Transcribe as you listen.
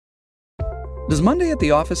Does Monday at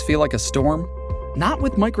the office feel like a storm? Not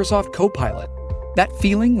with Microsoft Copilot. That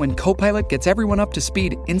feeling when Copilot gets everyone up to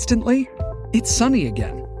speed instantly? It's sunny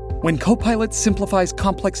again. When Copilot simplifies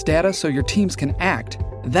complex data so your teams can act,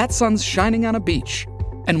 that sun's shining on a beach.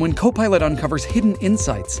 And when Copilot uncovers hidden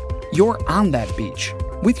insights, you're on that beach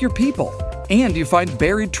with your people, and you find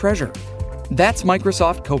buried treasure. That's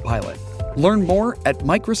Microsoft Copilot. Learn more at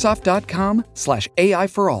Microsoft.com/AI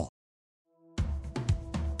for all.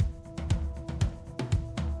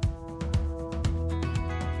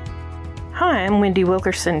 Hi, I'm Wendy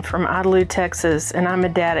Wilkerson from Idalou, Texas, and I'm a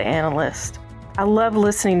data analyst. I love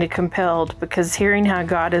listening to Compelled because hearing how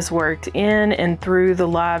God has worked in and through the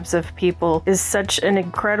lives of people is such an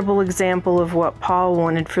incredible example of what Paul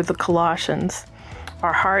wanted for the Colossians.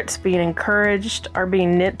 Our hearts being encouraged, are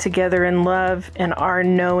being knit together in love, and are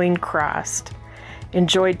knowing Christ.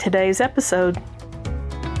 Enjoyed today's episode.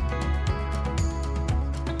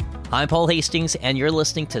 I'm Paul Hastings, and you're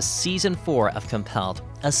listening to Season 4 of Compelled,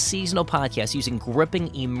 a seasonal podcast using gripping,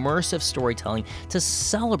 immersive storytelling to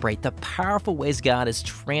celebrate the powerful ways God is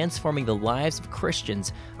transforming the lives of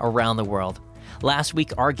Christians around the world. Last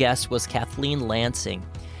week, our guest was Kathleen Lansing.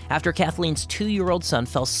 After Kathleen's 2-year-old son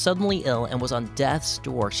fell suddenly ill and was on death's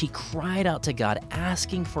door, she cried out to God,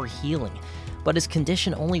 asking for healing. But his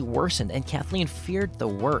condition only worsened, and Kathleen feared the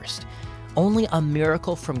worst. Only a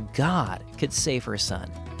miracle from God could save her son.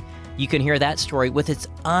 You can hear that story with its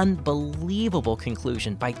unbelievable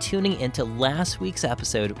conclusion by tuning into last week's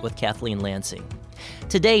episode with Kathleen Lansing.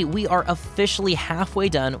 Today, we are officially halfway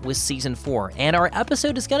done with Season 4, and our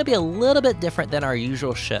episode is going to be a little bit different than our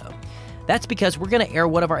usual show. That's because we're going to air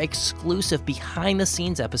one of our exclusive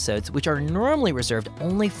behind-the-scenes episodes, which are normally reserved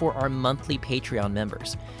only for our monthly Patreon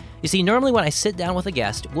members. You see, normally when I sit down with a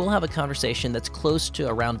guest, we'll have a conversation that's close to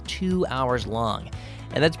around 2 hours long.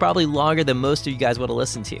 And that's probably longer than most of you guys want to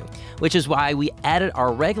listen to, which is why we edit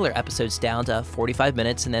our regular episodes down to 45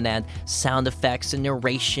 minutes and then add sound effects and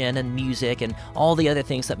narration and music and all the other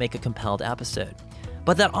things that make a compelled episode.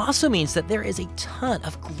 But that also means that there is a ton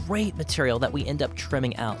of great material that we end up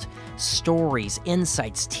trimming out. Stories,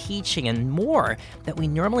 insights, teaching, and more that we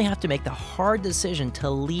normally have to make the hard decision to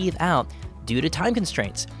leave out due to time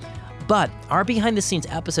constraints. But our behind-the-scenes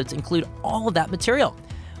episodes include all of that material.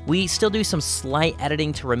 We still do some slight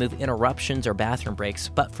editing to remove interruptions or bathroom breaks,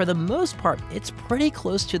 but for the most part, it's pretty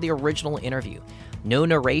close to the original interview. No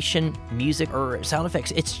narration, music, or sound effects.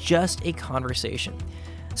 It's just a conversation.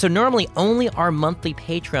 So normally, only our monthly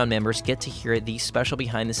Patreon members get to hear these special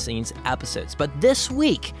behind-the-scenes episodes. But this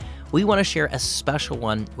week, we want to share a special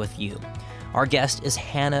one with you. Our guest is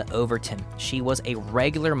Hannah Overton. She was a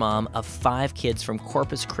regular mom of 5 kids from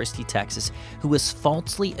Corpus Christi, Texas, who was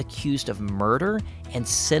falsely accused of murder and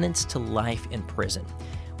sentenced to life in prison.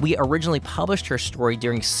 We originally published her story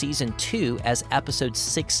during Season 2 as Episode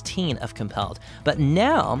 16 of Compelled, but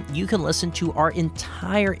now you can listen to our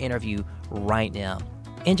entire interview right now.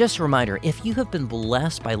 And just a reminder, if you have been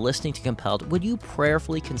blessed by listening to Compelled, would you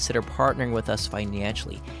prayerfully consider partnering with us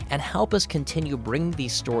financially and help us continue bringing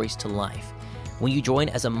these stories to life? When you join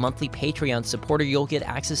as a monthly Patreon supporter, you'll get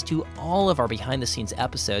access to all of our behind-the-scenes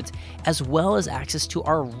episodes, as well as access to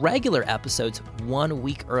our regular episodes 1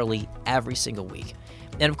 week early every single week.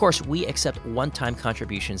 And of course, we accept one-time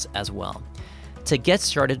contributions as well. To get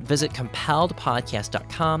started, visit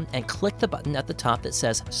compelledpodcast.com and click the button at the top that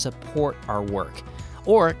says Support Our Work,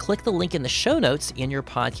 or click the link in the show notes in your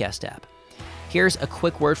podcast app. Here's a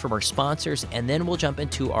quick word from our sponsors, and then we'll jump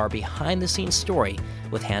into our behind-the-scenes story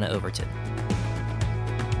with Hannah Overton.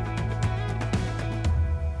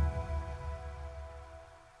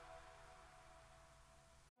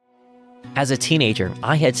 As a teenager,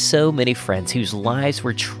 I had so many friends whose lives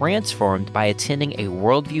were transformed by attending a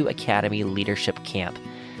Worldview Academy leadership camp.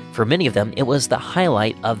 For many of them, it was the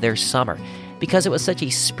highlight of their summer because it was such a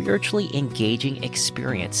spiritually engaging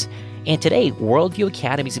experience. And today, Worldview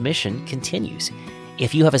Academy's mission continues.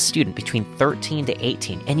 If you have a student between 13 to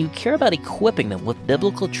 18 and you care about equipping them with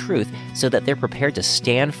biblical truth so that they're prepared to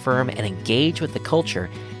stand firm and engage with the culture,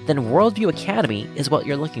 then Worldview Academy is what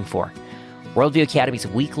you're looking for. Worldview Academy's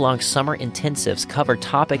week-long summer intensives cover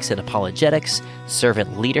topics in apologetics,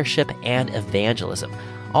 servant leadership, and evangelism,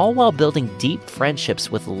 all while building deep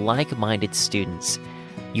friendships with like-minded students.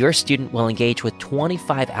 Your student will engage with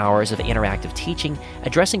 25 hours of interactive teaching,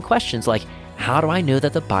 addressing questions like, how do I know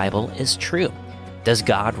that the Bible is true? Does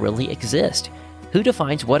God really exist? Who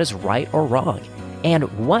defines what is right or wrong? And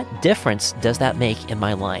what difference does that make in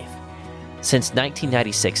my life? Since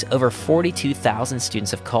 1996, over 42,000 students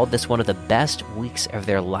have called this one of the best weeks of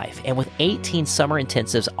their life. And with 18 summer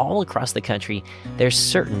intensives all across the country, there's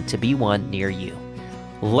certain to be one near you.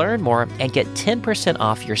 Learn more and get 10%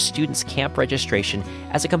 off your student's camp registration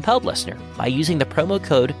as a Compelled listener by using the promo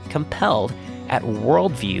code COMPELLED at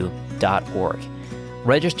worldview.org.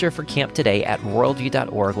 Register for camp today at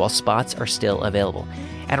worldview.org while spots are still available.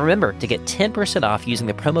 And remember to get 10% off using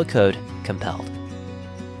the promo code COMPELLED.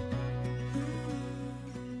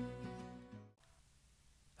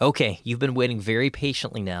 Okay, you've been waiting very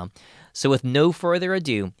patiently now. So with no further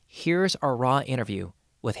ado, here's our raw interview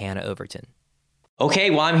with Hannah Overton. Okay,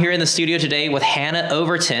 well, I'm here in the studio today with Hannah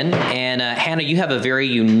Overton. And Hannah, you have a very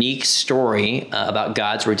unique story about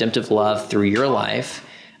God's redemptive love through your life.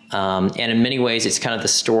 And in many ways, it's kind of the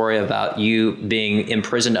story about you being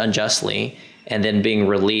imprisoned unjustly and then being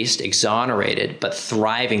released, exonerated, but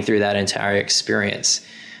thriving through that entire experience.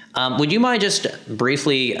 Would you mind just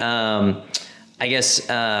briefly, we're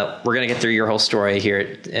going to get through your whole story here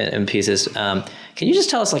in pieces. Can you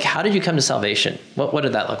just tell us, how did you come to salvation? What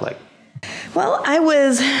did that look like? Well, I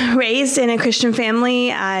was raised in a Christian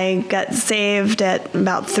family. I got saved at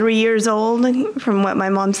about 3 years old, from what my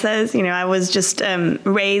mom says. I was just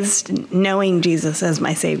raised knowing Jesus as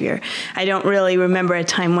my Savior. I don't really remember a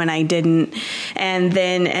time when I didn't. And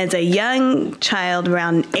then as a young child,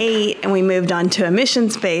 around 8, and we moved on to a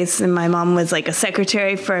missions base, and my mom was like a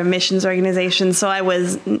secretary for a missions organization. So I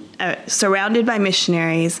was surrounded by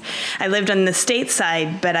missionaries. I lived on the state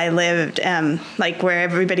side, but I lived where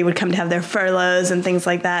everybody would come to have their furloughs and things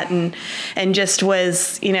like that, and just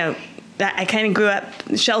was, I kind of grew up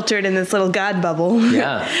sheltered in this little God bubble.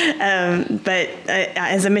 Yeah. But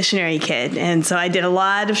as a missionary kid, and so I did a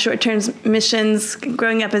lot of short-term missions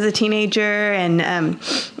growing up as a teenager,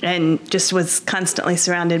 and just was constantly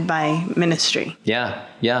surrounded by ministry. Yeah,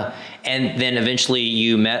 yeah. And then eventually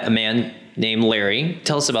you met a man named Larry.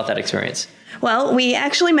 Tell us about that experience. Well, we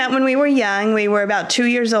actually met when we were young. We were about 2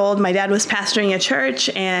 years old. My dad was pastoring a church,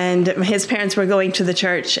 and his parents were going to the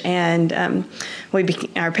church, and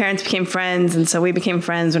our parents became friends, and so we became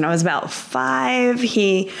friends when I was about 5.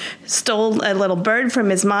 He stole a little bird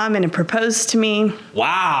from his mom and proposed to me.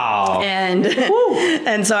 Wow.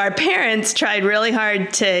 And so our parents tried really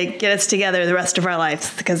hard to get us together the rest of our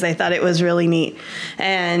lives because they thought it was really neat.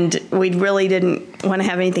 And we really didn't want to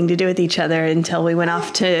have anything to do with each other until we went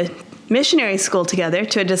off to missionary school together,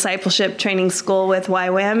 to a discipleship training school with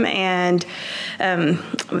YWAM, and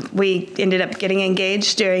we ended up getting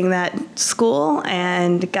engaged during that school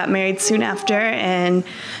and got married soon after, and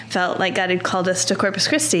felt like God had called us to Corpus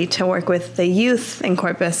Christi to work with the youth in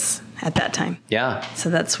Corpus at that time. Yeah. So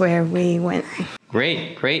that's where we went.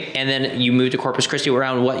 Great. And then you moved to Corpus Christi.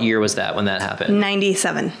 Around what year was that when that happened?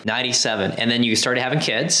 97. And then you started having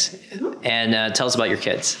kids. And tell us about your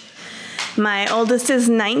kids. My oldest is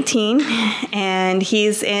 19, and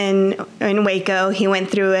he's in Waco. He went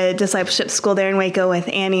through a discipleship school there in Waco with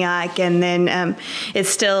Antioch, and then is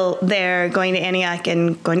still there, going to Antioch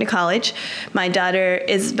and going to college. My daughter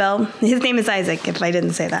Isabel, his name is Isaac, if I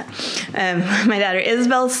didn't say that. My daughter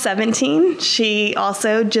Isabel's 17. She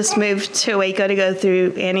also just moved to Waco to go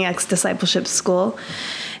through Antioch's discipleship school.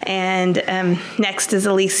 And next is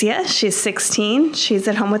Alicia. She's 16. She's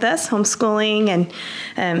at home with us, homeschooling,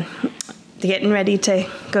 and getting ready to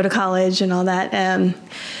go to college and all that.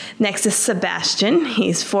 Next is Sebastian.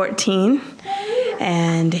 He's 14,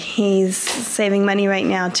 and he's saving money right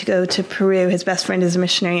now to go to Peru. His best friend is a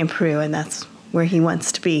missionary in Peru, and that's where he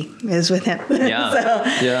wants to be, is with him.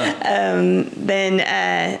 Yeah.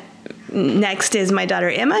 Then next is my daughter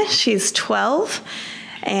Emma. She's 12.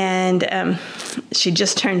 And she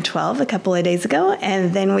just turned 12 a couple of days ago.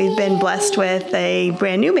 And then we've been blessed with a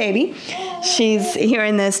brand new baby. She's here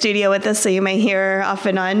in the studio with us, so you may hear her off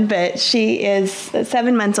and on. But she is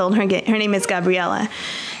 7 months old. Her name is Gabriella.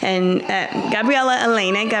 And Gabriella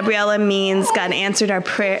Elena. Gabriella means God answered our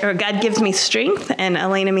prayer, or God gives me strength. And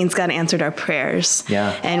Elena means God answered our prayers.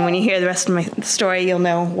 Yeah. And when you hear the rest of my story, you'll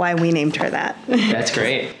know why we named her that. That's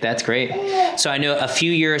great. So I know a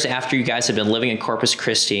few years after you guys have been living in Corpus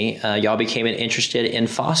Christi, y'all became interested in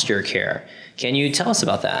foster care. Can you tell us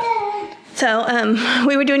about that? So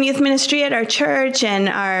we were doing youth ministry at our church, and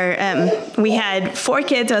we had 4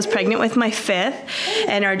 kids. I was pregnant with my 5th,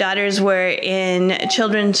 and our daughters were in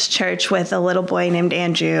children's church with a little boy named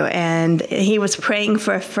Andrew, and he was praying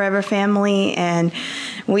for a forever family, and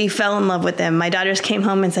we fell in love with him. My daughters came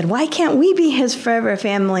home and said, "Why can't we be his forever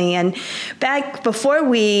family?" And back before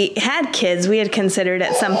we had kids, we had considered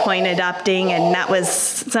at some point adopting, and that was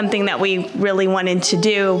something that we really wanted to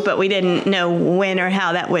do, but we didn't know when or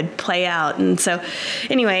how that would play out. And so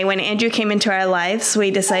anyway, when Andrew came into our lives,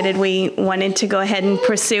 we decided we wanted to go ahead and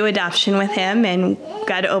pursue adoption with him, and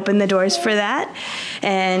God opened the doors for that.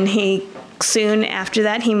 And soon after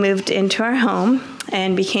that, he moved into our home.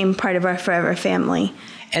 and became part of our forever family.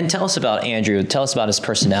 And tell us about Andrew. Tell us about his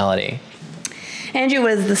personality. Andrew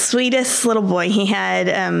was the sweetest little boy. He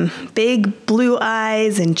had big blue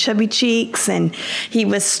eyes and chubby cheeks, and he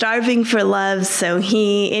was starving for love. So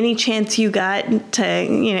any chance you got to,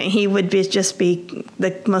 he would just be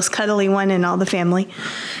the most cuddly one in all the family.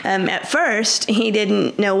 At first, he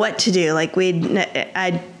didn't know what to do. Like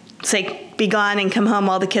I'd say, be gone and come home.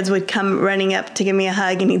 All the kids would come running up to give me a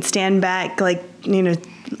hug, and he'd stand back,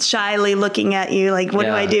 shyly looking at you, like, what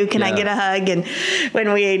do I do? Can I get a hug? And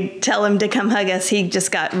when we tell him to come hug us, he just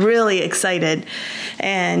got really excited.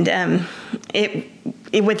 And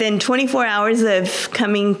within 24 hours of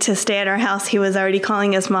coming to stay at our house, he was already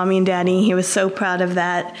calling us mommy and daddy. He was so proud of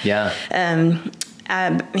that. Yeah.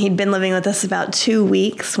 He'd been living with us about 2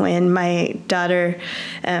 weeks when my daughter,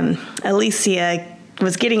 Alicia,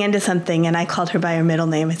 was getting into something, and I called her by her middle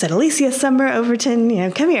name. I said, Alicia Summer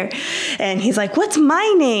Overton, come here. And he's like, what's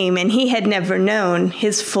my name? And he had never known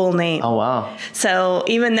his full name. Oh, wow. So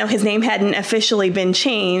even though his name hadn't officially been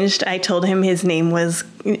changed, I told him his name was,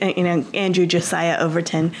 Andrew Josiah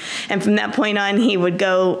Overton. And from that point on, he would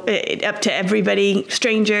go up to everybody,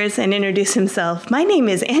 strangers, and introduce himself. My name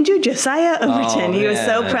is Andrew Josiah Overton. He was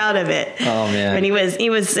so proud of it. Oh, man. But he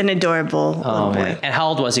was an adorable little boy. And how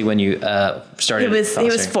old was he when you started? He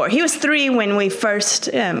was 4. He was 3 when we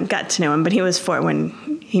first got to know him, but he was 4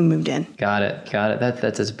 when he moved in. Got it.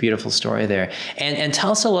 That's a beautiful story there. And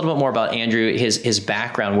tell us a little bit more about Andrew, his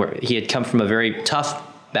background, where he had come from a very tough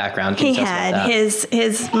background. He had.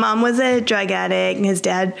 His mom was a drug addict, and his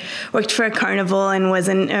dad worked for a carnival and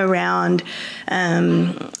wasn't around.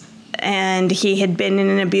 And he had been in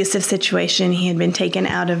an abusive situation. He had been taken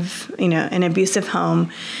out of, an abusive home,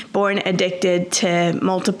 born addicted to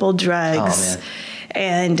multiple drugs. Oh,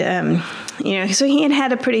 man. And, so he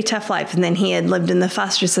had a pretty tough life. And then he had lived in the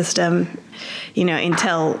foster system,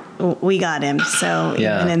 until we got him. So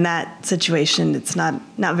even in that situation, it's not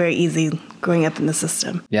very easy growing up in the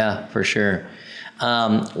system. Yeah, for sure.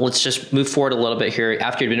 Let's just move forward a little bit here.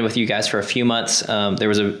 After you'd been with you guys for a few months, there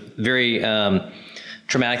was a very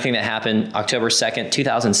traumatic thing that happened October 2nd,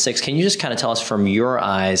 2006. Can you just kind of tell us from your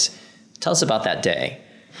eyes, tell us about that day?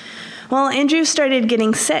 Well, Andrew started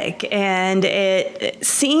getting sick, and it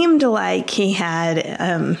seemed like he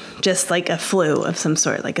had just like a flu of some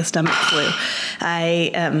sort, like a stomach flu.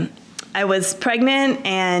 I was pregnant,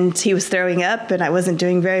 and he was throwing up, and I wasn't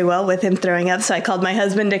doing very well with him throwing up, so I called my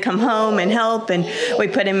husband to come home and help, and we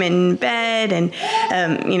put him in bed, and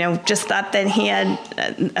just thought that he had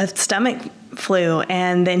a stomach flu,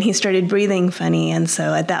 and then he started breathing funny, and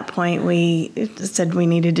so at that point we said we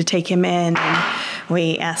needed to take him in, and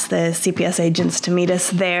we asked the CPS agents to meet us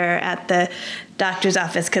there at the doctor's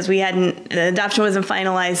office, because the adoption wasn't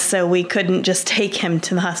finalized, so we couldn't just take him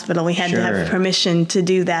to the hospital. We had to have permission to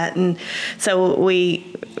do that, and so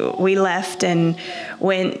we left and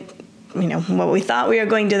went, what we thought we were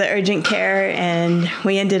going to the urgent care, and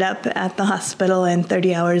we ended up at the hospital, and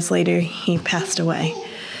 30 hours later he passed away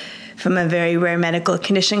from a very rare medical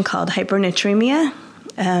condition called hypernatremia.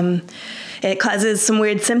 It causes some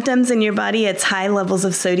weird symptoms in your body. It's high levels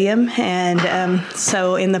of sodium. And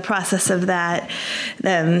so in the process of that,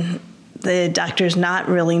 the doctors not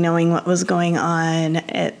really knowing what was going on,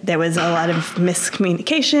 there was a lot of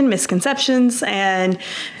miscommunication, misconceptions, and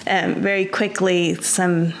very quickly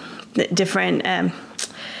some different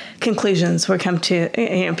conclusions were come to,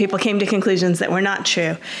 people came to conclusions that were not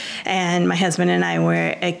true. And my husband and I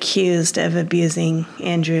were accused of abusing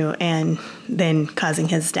Andrew and then causing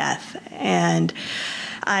his death. And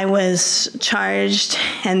I was charged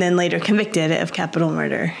and then later convicted of capital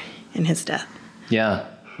murder in his death. Yeah.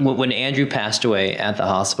 When Andrew passed away at the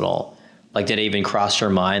hospital, did it even cross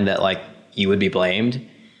your mind that, you would be blamed?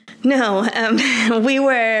 No, we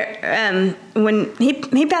were, when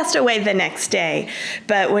he passed away the next day,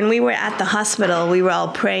 but when we were at the hospital, we were all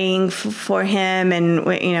praying for him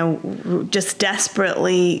and, just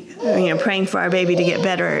desperately, praying for our baby to get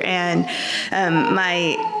better. And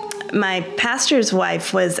my pastor's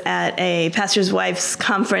wife was at a pastor's wife's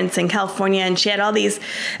conference in California, and she had all these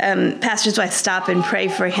pastor's wives stop and pray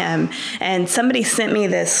for him. And somebody sent me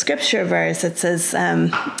this scripture verse that says,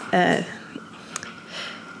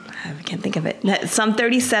 I can't think of it. Psalm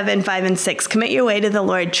 37, 5 and 6. Commit your way to the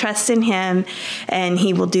Lord, trust in him, and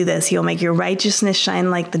he will do this. He will make your righteousness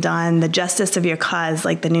shine like the dawn, the justice of your cause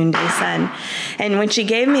like the noonday sun. And when she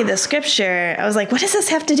gave me the scripture, I was like, what does this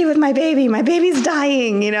have to do with my baby? My baby's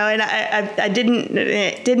dying, and I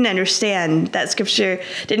didn't understand that scripture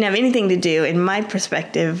didn't have anything to do, in my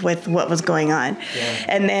perspective, with what was going on. Yeah.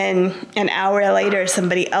 And then an hour later,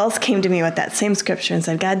 somebody else came to me with that same scripture and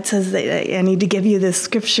said, God says that I need to give you this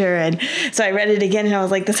scripture. And so I read it again, and I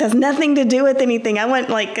was like, this has nothing to do with anything. I want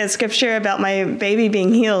like a scripture about my baby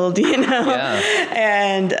being healed, Yeah.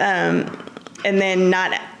 And then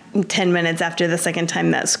not 10 minutes after the second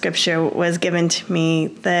time that scripture was given to me,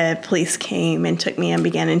 the police came and took me and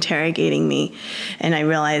began interrogating me. And I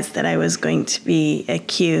realized that I was going to be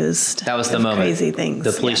accused. That was the moment. Crazy things.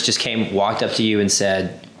 The police just walked up to you and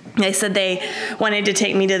said... They said they wanted to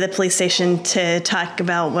take me to the police station to talk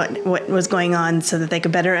about what was going on so that they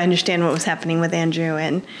could better understand what was happening with Andrew.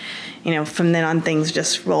 And, from then on, things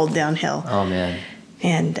just rolled downhill. Oh, man.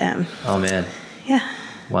 And, oh, man. Yeah.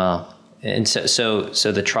 Wow. And so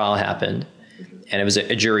the trial happened, and it was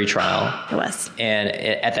a jury trial. It was. And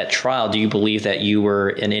at that trial, do you believe that you were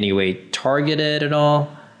in any way targeted at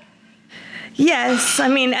all? Yes. I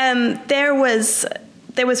mean, there was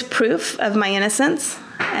proof of my innocence.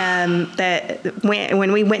 That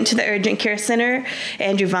when we went to the urgent care center,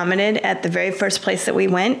 Andrew vomited at the very first place that we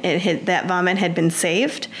went. That vomit had been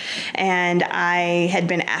saved, and I had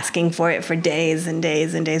been asking for it for days and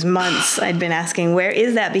days and days, months. I'd been asking, where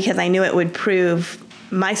is that? Because I knew it would prove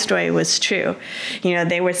my story was true.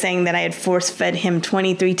 They were saying that I had force-fed him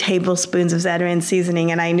 23 tablespoons of Zatarain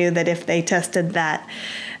seasoning, and I knew that if they tested that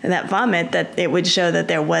vomit, that it would show that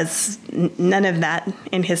there was none of that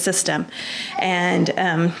in his system.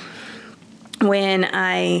 And when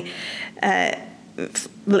I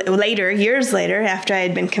years later, after I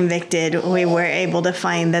had been convicted, we were able to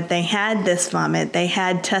find that they had this vomit. They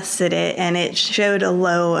had tested it, and it showed a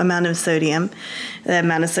low amount of sodium, the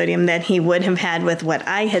amount of sodium that he would have had with what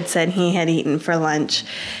I had said he had eaten for lunch.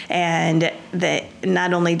 And that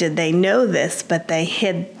not only did they know this, but they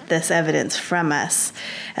hid this evidence from us,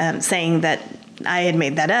 saying that I had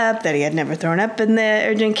made that up, that he had never thrown up in the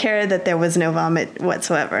urgent care, that there was no vomit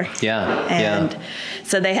whatsoever. Yeah. And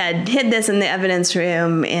so they had hid this in the evidence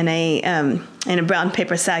room in a brown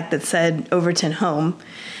paper sack that said Overton Home,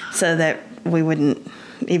 so that we wouldn't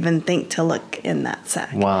even think to look in that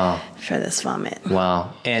sack. Wow. For this vomit.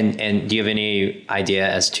 Wow. And do you have any idea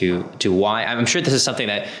as to why? I'm sure this is something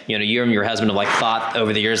that, you and your husband have thought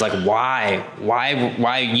over the years, why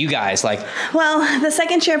you guys Well, the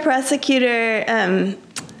second chair prosecutor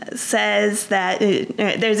says that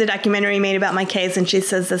there's a documentary made about my case, and she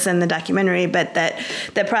says this in the documentary, but that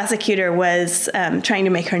the prosecutor was trying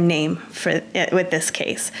to make her name with this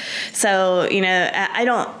case. So,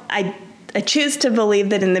 I choose to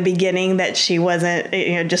believe that in the beginning that she wasn't,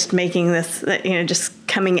 just making this, just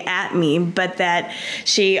coming at me, but that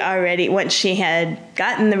she already, once she had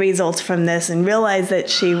gotten the results from this and realized that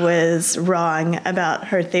she was wrong about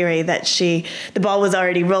her theory, that the ball was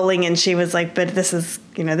already rolling, and she was like, but this is,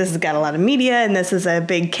 this has got a lot of media, and this is a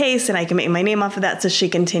big case, and I can make my name off of that. So she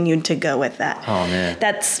continued to go with that. Oh, man.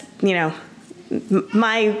 That's,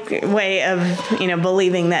 my way of,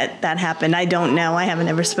 believing that happened. I don't know. I haven't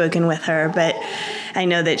ever spoken with her, but I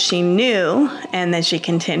know that she knew, and that she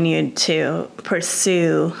continued to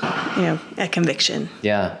pursue, a conviction.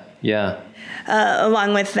 Yeah. Yeah.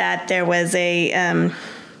 Along with that, there was the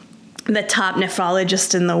top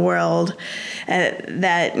nephrologist in the world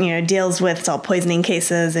that deals with salt poisoning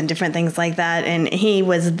cases and different things like that, and he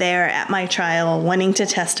was there at my trial wanting to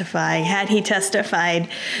testify. Had he testified,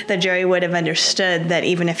 the jury would have understood that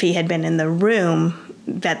even if he had been in the room,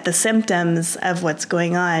 that the symptoms of what's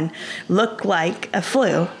going on look like a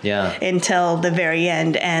flu until the very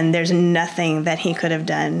end, and there's nothing that he could have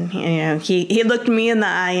done. He looked me in the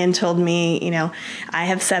eye and told me, I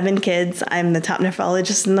have 7 kids. I'm the top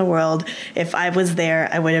nephrologist in the world. If I was there,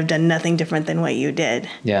 I would have done nothing different than what you did.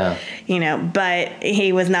 Yeah. But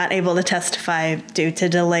he was not able to testify due to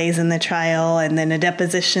delays in the trial, and then a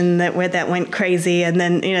deposition that went crazy, and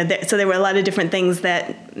then so there were a lot of different things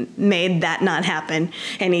that made that not happen,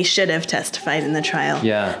 and he should have testified in the trial.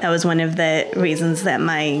 Yeah. That was one of the reasons that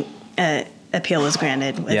my appeal was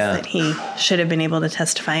granted, was that he should have been able to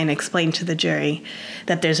testify and explain to the jury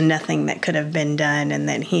that there's nothing that could have been done, and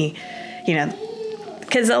that he,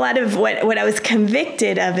 because a lot of what I was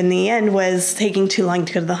convicted of in the end was taking too long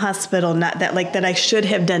to go to the hospital, not that that I should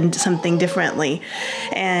have done something differently.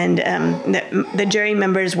 And the jury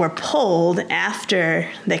members were polled after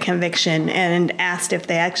the conviction and asked if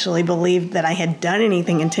they actually believed that I had done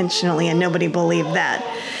anything intentionally, and nobody believed that.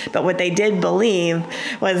 But what they did believe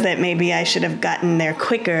was that maybe I should have gotten there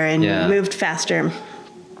quicker and moved faster.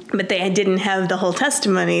 But they didn't have the whole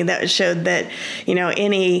testimony that showed that,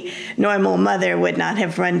 any normal mother would not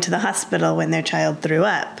have run to the hospital when their child threw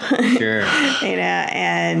up. Sure.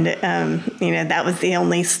 And that was the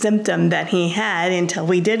only symptom that he had until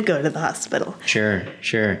we did go to the hospital. Sure.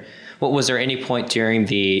 Well, was there any point during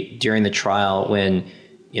the trial when,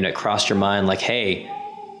 it crossed your mind like, hey,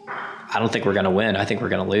 I don't think we're going to win. I think we're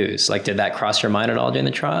going to lose. Like, did that cross your mind at all during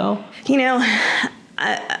the trial?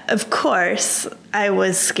 Of course, I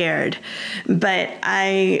was scared, but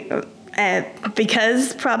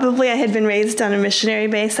because probably I had been raised on a missionary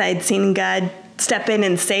base, I had seen God step in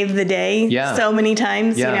and save the day so many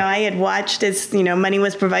times. I had watched as, money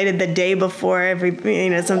was provided the day before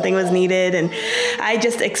something was needed. And I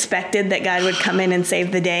just expected that God would come in and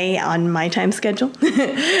save the day on my time schedule,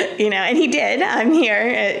 and he did. I'm here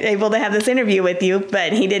able to have this interview with you,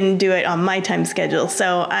 but he didn't do it on my time schedule.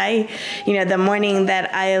 So the morning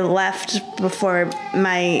that I left before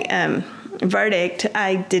my, verdict,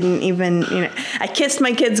 I didn't even, I kissed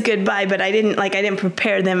my kids goodbye, but I didn't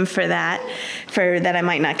prepare them for that I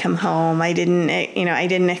might not come home. I didn't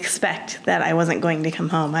expect that I wasn't going to come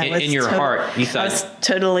home. In your heart, you thought... I was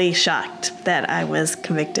totally shocked that I was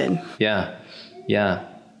convicted. Yeah.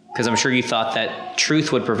 Because I'm sure you thought that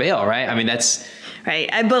truth would prevail, right? I mean, that's... Right.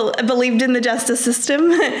 I believed in the justice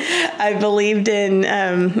system. I believed in,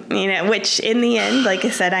 which in the end, like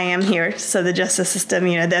I said, I am here. So the justice system,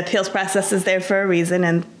 the appeals process is there for a reason.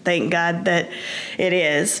 And thank God that it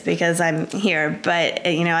is, because I'm here. But,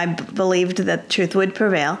 I believed that truth would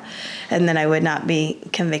prevail and that I would not be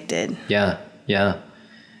convicted. Yeah.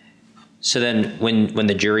 So then when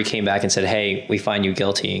the jury came back and said, hey, we find you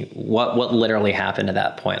guilty, what literally happened at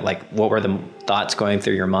that point? Like, what were the thoughts going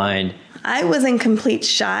through your mind? I was in complete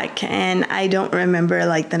shock, and I don't remember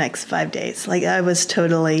the next 5 days. I was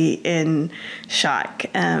totally in shock.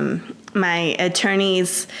 My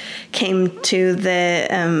attorneys came to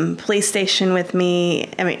the police station with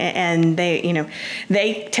me, and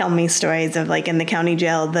they tell me stories of in the county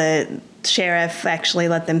jail, the sheriff actually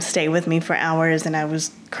let them stay with me for hours, and I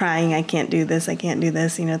was crying, I can't do this,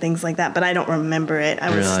 things like that. But I don't remember it.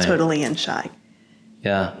 I was totally in shock.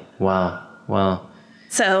 Yeah. Wow.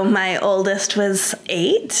 So my oldest was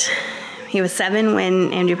 8. He was 7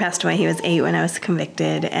 when Andrew passed away. He was 8 when I was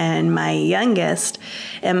convicted. And my youngest,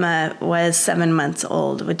 Emma, was 7 months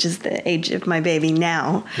old, which is the age of my baby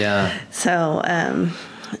now. Yeah. So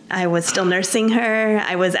I was still nursing her.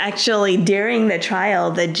 I was actually, during the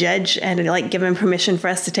trial, the judge had given permission for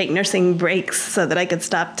us to take nursing breaks so that I could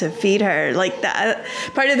stop to feed her. That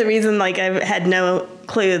part of the reason I had no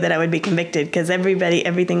clue that I would be convicted, because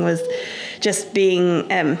everything was just being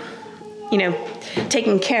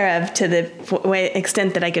taken care of to the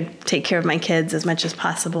extent that I could take care of my kids as much as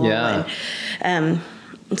possible. Yeah. And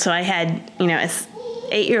so I had a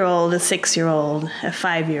 8-year-old, a 6-year-old, a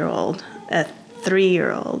 5-year-old, a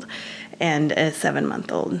 3-year-old, and a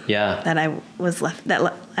 7-month-old. Yeah. That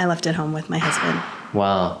I left at home with my husband.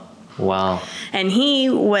 Wow. And he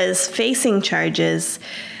was facing charges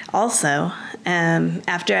also.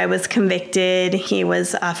 After I was convicted, he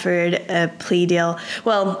was offered a plea deal.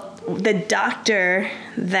 Well, the doctor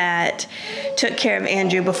that took care of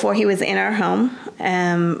Andrew before he was in our home,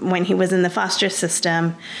 when he was in the foster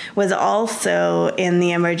system, was also in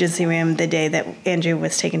the emergency room the day that Andrew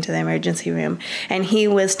was taken to the emergency room. And he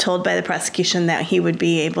was told by the prosecution that he would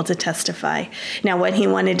be able to testify. Now, what he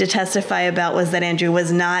wanted to testify about was that Andrew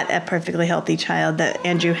was not a perfectly healthy child, that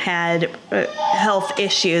Andrew had health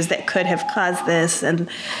issues that could have caused this. And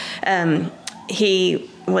he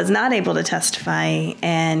was not able to testify,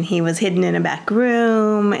 and he was hidden in a back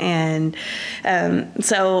room. And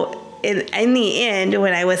so in the end,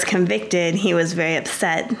 when I was convicted, he was very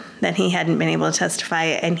upset that he hadn't been able to testify,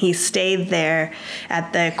 and he stayed there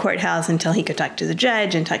at the courthouse until he could talk to the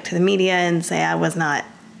judge and talk to the media and say I was not,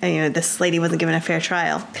 this lady wasn't given a fair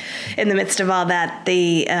trial. In the midst of all that,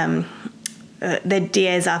 the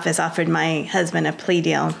DA's office offered my husband a plea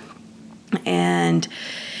deal, and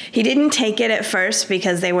he didn't take it at first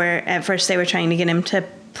because they were trying to get him to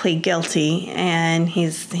plead guilty, and he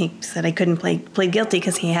said I couldn't plead guilty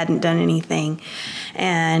because he hadn't done anything.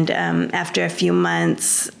 And after a few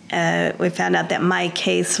months, we found out that my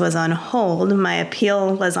case was on hold. My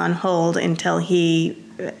appeal was on hold until he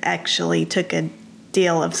actually took a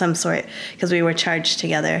deal of some sort because we were charged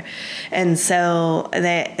together. And so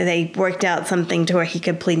they worked out something to where he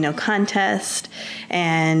could plead no contest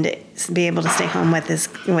and be able to stay home with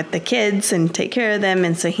the kids and take care of them.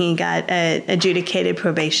 And so he got adjudicated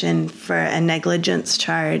probation for a negligence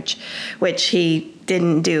charge, which he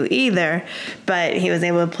didn't do either, but he was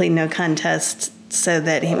able to plead no contest so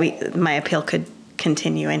that my appeal could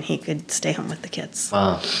continue and he could stay home with the kids.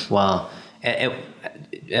 Wow.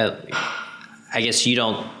 I guess you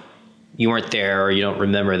weren't there or you don't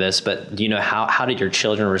remember this, but do you know how did your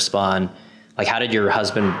children respond? Like, how did your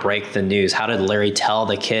husband break the news? How did Larry tell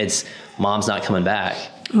the kids, Mom's not coming back?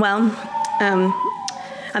 Well,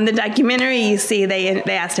 on the documentary, you see they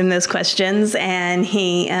asked him those questions, and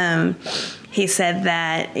he said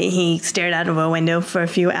that he stared out of a window for a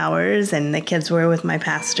few hours, and the kids were with my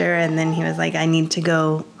pastor, and then he was like, I need to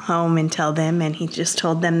go home and tell them, and he just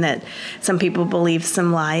told them that some people believed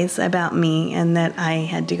some lies about me and that I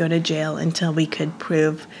had to go to jail until we could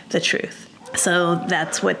prove the truth. So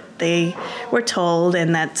that's what they were told,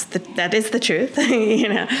 and that is the truth, you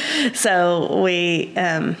know. So we,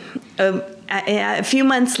 a few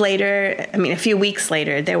weeks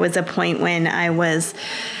later, there was a point when I was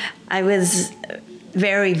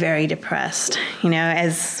very, very depressed. You know,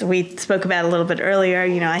 as we spoke about a little bit earlier,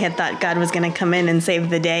 you know, I had thought God was going to come in and save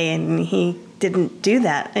the day, and he didn't do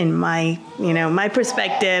that. In my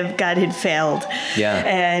perspective, God had failed. Yeah.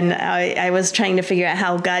 And I was trying to figure out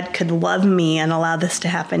how God could love me and allow this to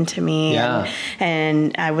happen to me. Yeah.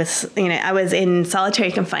 And I was in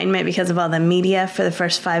solitary confinement because of all the media for the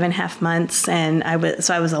first 5.5 months. And I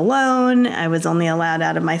was alone. I was only allowed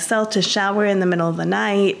out of my cell to shower in the middle of the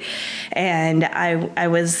night. And I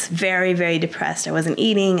was very, very depressed. I wasn't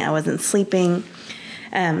eating. I wasn't sleeping.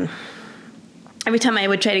 Every time I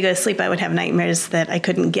would try to go to sleep, I would have nightmares that I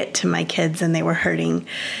couldn't get to my kids and they were hurting.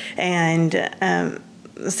 And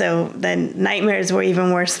so the nightmares were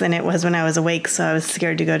even worse than it was when I was awake, so I was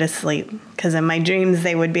scared to go to sleep. Because in my dreams,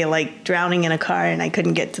 they would be like drowning in a car and I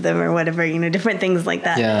couldn't get to them or whatever, you know, different things like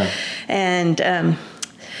that. Yeah. And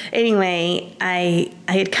anyway, I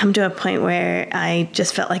had come to a point where I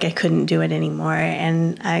just felt like I couldn't do it anymore.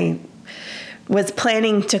 And I was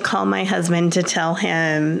planning to call my husband to tell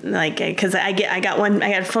him, like, because I got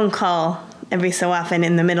a phone call every so often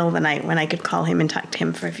in the middle of the night when I could call him and talk to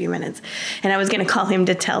him for a few minutes. And I was going to call him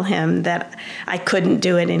to tell him that I couldn't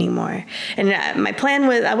do it anymore. And my plan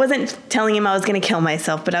was, I wasn't telling him I was going to kill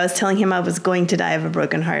myself, but I was telling him I was going to die of a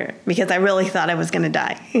broken heart because I really thought I was going to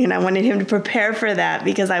die. And I wanted him to prepare for that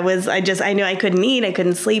because I knew I couldn't eat, I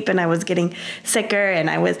couldn't sleep, and I was getting sicker.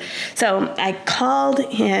 So I called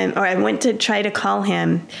him, or I went to try to call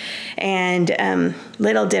him. And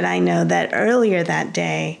little did I know that earlier that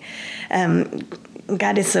day,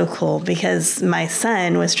 God is so cool because my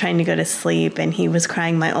son was trying to go to sleep and he was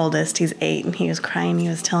crying. My oldest, he's 8, and he was crying. He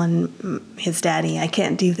was telling his daddy, I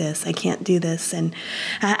can't do this. I can't do this. And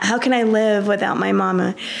how can I live without my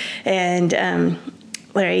mama? And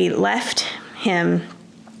Larry left him.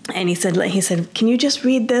 And he said, can you just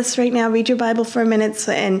read this right now? Read your Bible for a minute,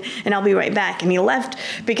 and I'll be right back. And he left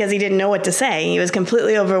because he didn't know what to say. He was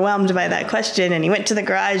completely overwhelmed by that question. And he went to the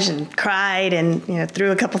garage and cried and, you know,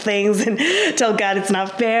 threw a couple things and told God, it's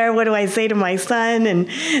not fair. What do I say to my son? And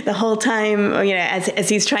the whole time, you know, as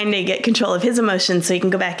he's trying to get control of his emotions so he can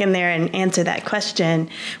go back in there and answer that question,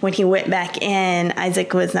 when he went back in,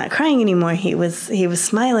 Isaac was not crying anymore. He was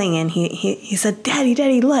smiling, and he said,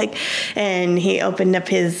 Daddy, look. And he opened up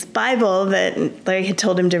his Bible that Larry had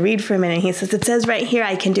told him to read for a minute. He says, it says right here,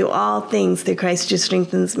 I can do all things through Christ who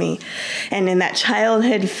strengthens me. And in that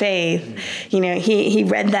childhood faith, you know, he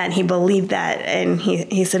read that and he believed that. And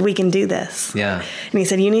he said, we can do this. Yeah. And he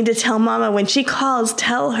said, you need to tell Mama when she calls,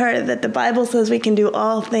 tell her that the Bible says we can do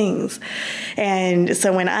all things. And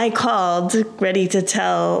so when I called ready to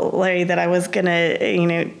tell Larry that I was going to, you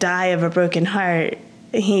know, die of a broken heart,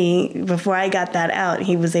 before I got that out,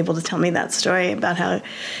 he was able to tell me that story about how,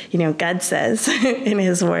 you know, God says in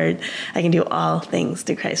his word, I can do all things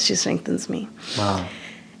through Christ who strengthens me. Wow.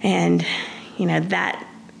 And, you know, that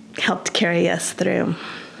helped carry us through.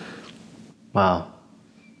 Wow.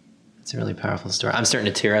 That's a really powerful story. I'm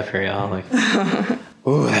starting to tear up here, y'all. Like,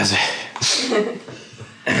 ooh, that's it.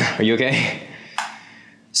 Are you okay?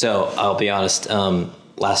 So I'll be honest,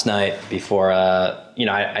 last night before, you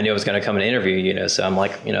know, I knew I was going to come and interview, you know, so I'm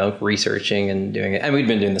like, you know, researching and doing it. And we'd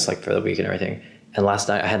been doing this like for the week and everything. And last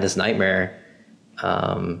night I had this nightmare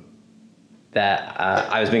that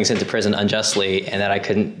I was being sent to prison unjustly and that I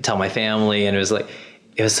couldn't tell my family. And it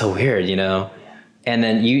was so weird, you know. And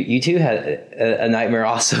then you too had a nightmare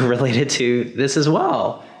also related to this as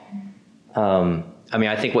well. I mean,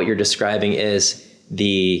 I think what you're describing is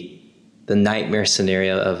the nightmare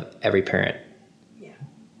scenario of every parent. Yeah.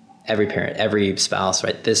 Every parent, every spouse,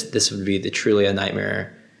 right? This would be truly a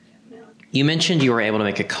nightmare. You mentioned you were able to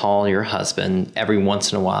make a call to your husband every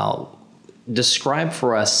once in a while. Describe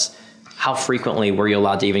for us, how frequently were you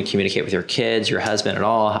allowed to even communicate with your kids, your husband at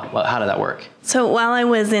all? How did that work? So while I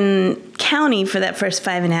was in county for that first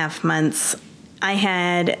 5.5 months, I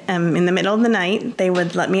had, in the middle of the night, they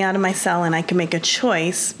would let me out of my cell and I could make a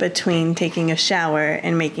choice between taking a shower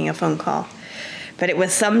and making a phone call. But it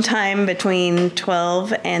was sometime between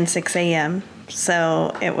 12 and 6 a.m.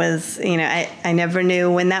 So it was, I never knew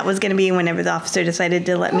when that was going to be, whenever the officer decided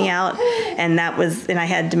to let me out. And I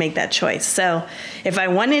had to make that choice. So if I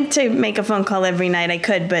wanted to make a phone call every night, I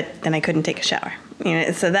could, but then I couldn't take a shower.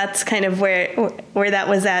 So that's kind of where that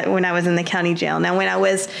was at when I was in the county jail. Now, when I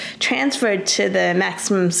was transferred to the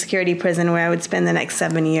maximum security prison where I would spend the next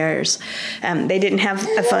 7 years, they didn't have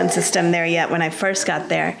a phone system there yet when I first got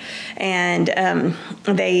there. And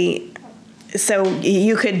so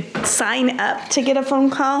you could sign up to get a phone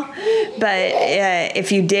call, but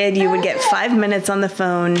if you did, you would get 5 minutes on the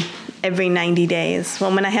phone every 90 days.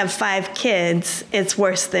 Well, when I have 5 kids, it's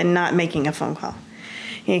worse than not making a phone call,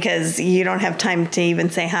 because you don't have time to even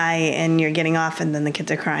say hi and you're getting off and then the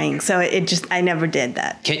kids are crying. So I never did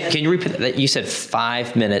that. Can you repeat that? You said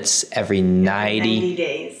 5 minutes every 90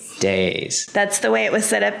 days. That's the way it was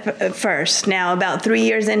set up at first. Now, about 3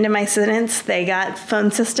 years into my sentence, they got a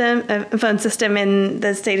phone system in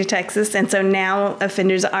the state of Texas, and so now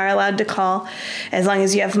offenders are allowed to call as long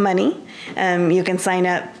as you have money. You can sign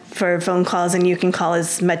up for phone calls, and you can call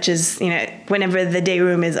as much as whenever the day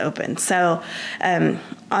room is open. So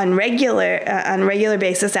on regular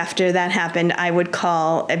basis, after that happened, I would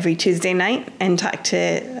call every Tuesday night and talk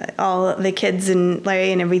to all the kids and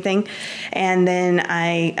Larry and everything. And then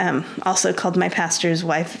I also called my pastor's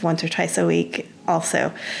wife once or twice a week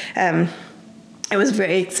also. It was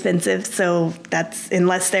very expensive, so that's,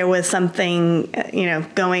 unless there was something,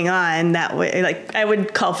 going on, that way, like I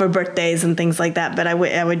would call for birthdays and things like that, but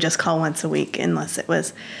I would just call once a week unless there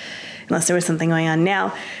was something going on.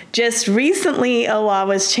 Now, just recently, a law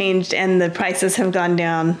was changed and the prices have gone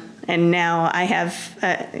down, and now I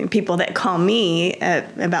have people that call me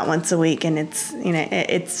about once a week, and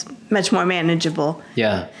it's much more manageable.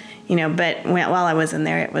 Yeah. But while I was in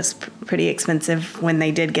there, it was pretty expensive when they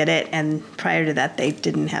did get it, and prior to that, they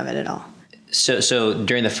didn't have it at all. So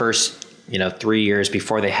during the first, 3 years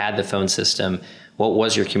before they had the phone system, what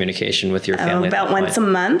was your communication with your family? About once a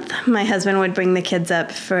month, my husband would bring the kids up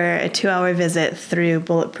for a 2-hour visit through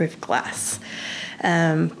Bulletproof Glass.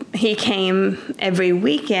 He came every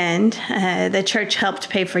weekend. The church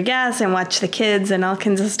helped pay for gas and watch the kids and all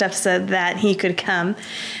kinds of stuff so that he could come.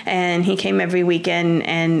 And he came every weekend,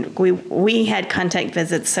 and we had contact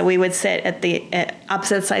visits. So we would sit at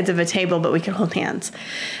opposite sides of a table, but we could hold hands.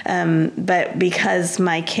 But because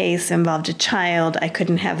my case involved a child, I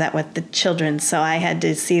couldn't have that with the children. So I had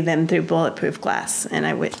to see them through Bulletproof Glass. And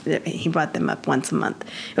he brought them up once a month.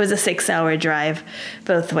 It was a 6-hour drive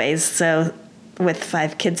both ways. So with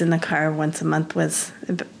 5 kids in the car, once a month was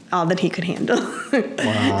all that he could handle.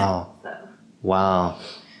 Wow.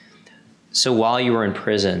 So while you were in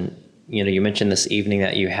prison, you mentioned this evening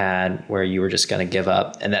that you had where you were just going to give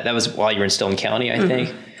up, and that was while you were still in county, I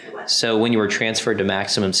think. So when you were transferred to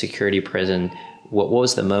maximum security prison, what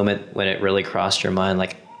was the moment when it really crossed your mind,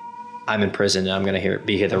 like, I'm in prison and I'm going to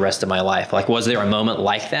be here the rest of my life? Like, was there a moment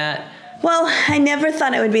like that? Well, I never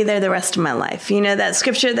thought I would be there the rest of my life. That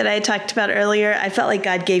scripture that I talked about earlier, I felt like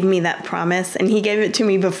God gave me that promise, and he gave it to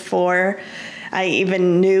me before I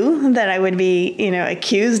even knew that I would be,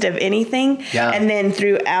 accused of anything. Yeah. And then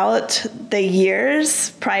throughout the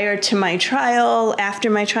years prior to my trial, after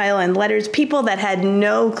my trial, and letters, people that had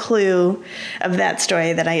no clue of that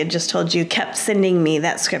story that I had just told you kept sending me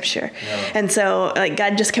that scripture. Yeah. And so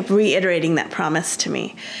God just kept reiterating that promise to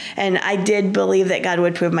me. And I did believe that God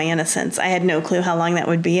would prove my innocence. I had no clue how long that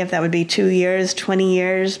would be, if that would be 2 years, 20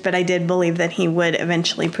 years, but I did believe that he would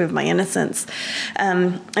eventually prove my innocence.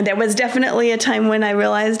 And there was definitely a time when I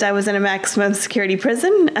realized I was in a maximum security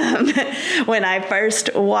prison. When I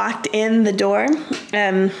first walked in the door,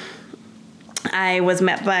 I was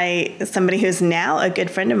met by somebody who's now a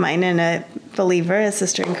good friend of mine and a believer, a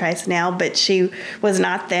sister in Christ now, but she was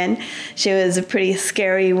not then. She was a pretty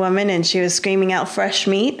scary woman, and she was screaming out fresh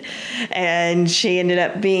meat, and she ended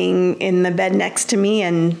up being in the bed next to me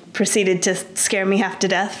and proceeded to scare me half to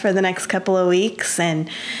death for the next couple of weeks. And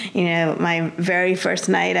my very first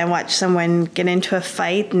night, I watched someone get into a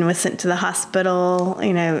fight and was sent to the hospital,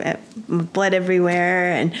 blood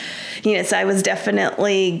everywhere. And so I was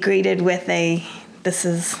definitely greeted with a this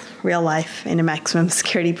is real life in a maximum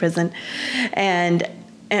security prison.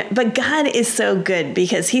 But God is so good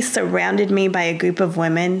because he surrounded me by a group of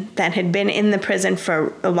women that had been in the prison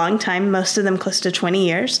for a long time, most of them close to 20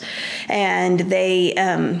 years. And they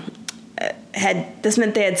this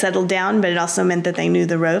meant they had settled down, but it also meant that they knew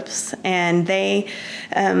the ropes. And they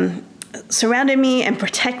surrounded me and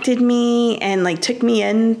protected me and like took me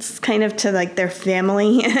in kind of to like their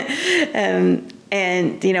family.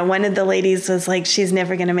 And, you know, one of the ladies was like, she's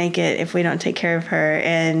never going to make it if we don't take care of her,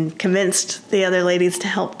 and convinced the other ladies to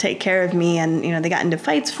help take care of me. And, you know, they got into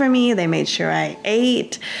fights for me. They made sure I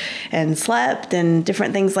ate and slept and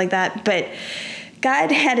different things like that. But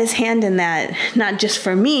God had his hand in that, not just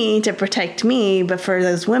for me to protect me, but for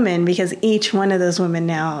those women, because each one of those women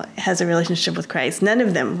now has a relationship with Christ. None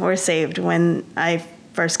of them were saved when I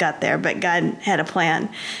first got there, but God had a plan,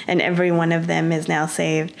 and every one of them is now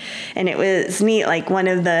saved. And it was neat, like one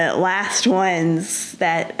of the last ones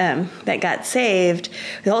that got saved,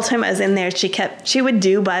 the whole time I was in there, she would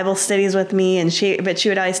do Bible studies with me, but she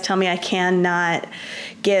would always tell me I cannot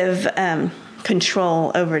give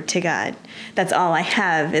control over to God. That's all I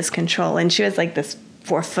have is control. And she was like this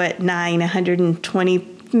 4'9", 120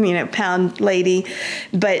 pound lady,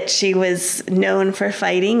 but she was known for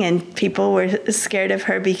fighting, and people were scared of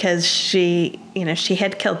her because she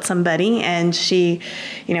had killed somebody, and she,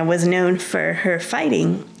 was known for her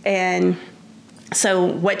fighting. And so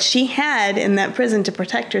what she had in that prison to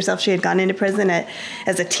protect herself, she had gone into prison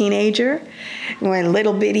as a teenager, a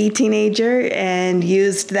little bitty teenager, and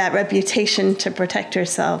used that reputation to protect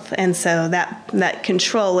herself. And so that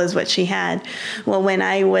control is what she had. Well, when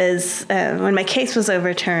my case was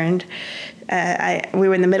overturned, we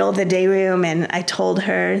were in the middle of the day room, and I told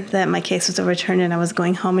her that my case was overturned and I was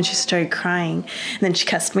going home, and she started crying. And then she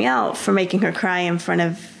cussed me out for making her cry in front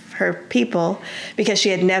of her people, because she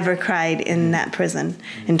had never cried in that prison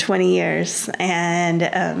in 20 years. And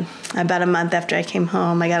about a month after I came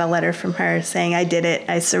home, I got a letter from her saying, I did it.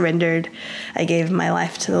 I surrendered. I gave my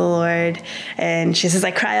life to the Lord. And she says,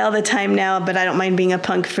 I cry all the time now, but I don't mind being a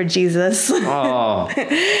punk for Jesus. Oh.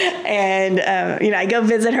 And, I go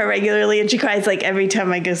visit her regularly, and she cries like every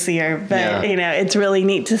time I go see her. But, it's really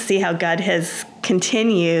neat to see how God has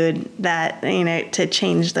continued that, to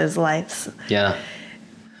change those lives. Yeah.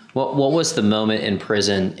 What was the moment in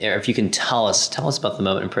prison, or if you can tell us about the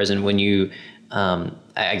moment in prison when you,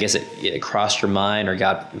 I guess it crossed your mind, or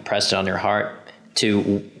God impressed it on your heart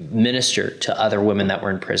to minister to other women that were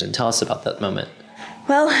in prison. Tell us about that moment.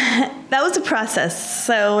 Well, that was a process.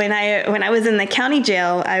 So when I was in the county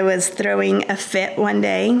jail, I was throwing a fit one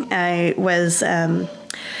day. I was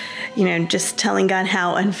just telling God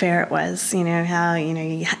how unfair it was,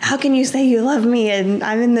 how can you say you love me and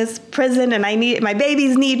I'm in this prison and my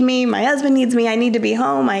babies need me, my husband needs me, I need to be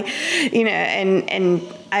home. In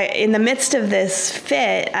the midst of this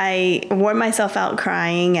fit, I wore myself out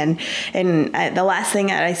crying, and the last thing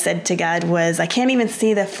that I said to God was, I can't even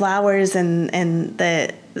see the flowers and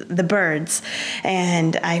the birds,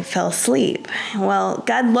 and I fell asleep. Well,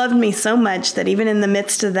 God loved me so much that even in the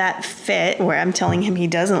midst of that fit, where I'm telling him he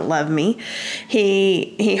doesn't love me,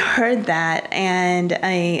 he heard that, and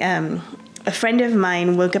a friend of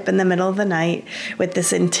mine woke up in the middle of the night with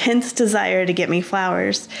this intense desire to get me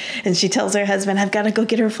flowers. And she tells her husband, I've got to go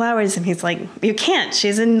get her flowers. And he's like, you can't.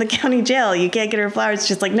 She's in the county jail. You can't get her flowers.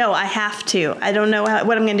 She's like, no, I have to. I don't know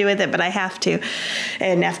what I'm going to do with it, but I have to.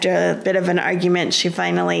 And after a bit of an argument, she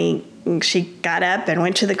got up and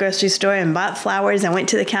went to the grocery store and bought flowers and went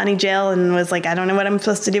to the county jail and was like, I don't know what I'm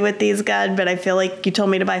supposed to do with these, God, but I feel like you told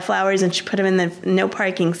me to buy flowers. And she put them in the no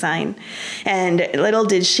parking sign. And little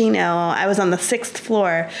did she know, I was on the 6th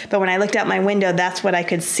floor, but when I looked out my window, that's what I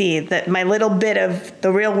could see. That my little bit of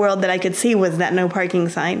the real world that I could see was that no parking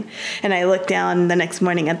sign. And I looked down the next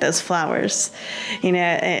morning at those flowers.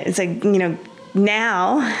 It's like,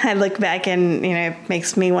 now I look back and, it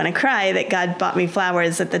makes me want to cry that God bought me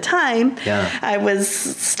flowers. At the time, I was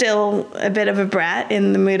still a bit of a brat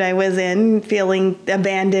in the mood I was in, feeling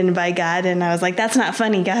abandoned by God. And I was like, that's not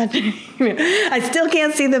funny, God. I still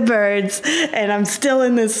can't see the birds, and I'm still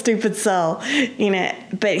in this stupid cell,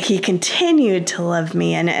 but he continued to love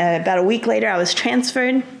me. And about a week later, I was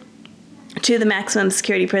transferred to the maximum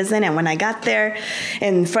security prison. And when I got there,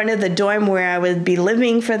 in front of the dorm where I would be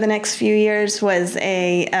living for the next few years was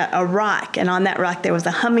a rock. And on that rock, there was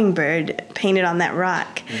a hummingbird painted on that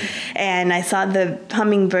rock. And I saw the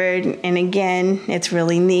hummingbird. And again, it's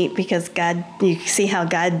really neat because you see how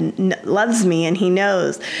God loves me and he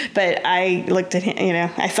knows. But I looked at him,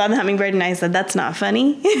 I saw the hummingbird and I said, that's not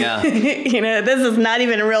funny. Yeah. This is not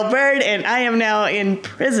even a real bird. And I am now in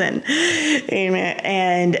prison.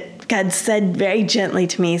 And God said very gently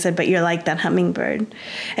to me, he said, but you're like that hummingbird.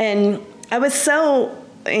 And I was so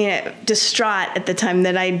distraught at the time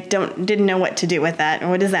that I didn't know what to do with that.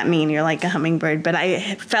 And what does that mean? You're like a hummingbird. But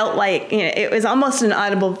I felt like, it was almost an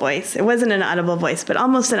audible voice. It wasn't an audible voice, but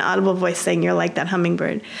almost an audible voice saying, you're like that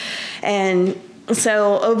hummingbird. And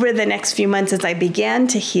so over the next few months, as I began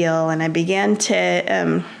to heal and I began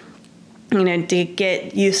to, to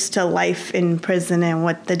get used to life in prison and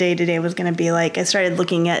what the day-to-day was going to be like, I started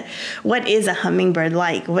looking at what is a hummingbird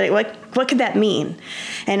like? What could that mean?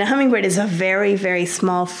 And a hummingbird is a very, very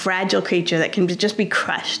small, fragile creature that can just be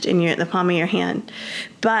crushed in the palm of your hand.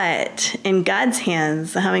 But in God's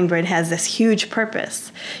hands, the hummingbird has this huge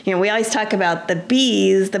purpose. We always talk about the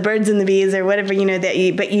bees, the birds and the bees, or whatever,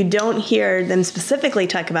 but you don't hear them specifically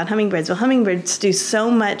talk about hummingbirds. Well, hummingbirds do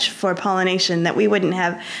so much for pollination that we wouldn't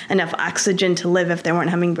have enough oxygen to live if there weren't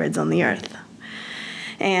hummingbirds on the earth.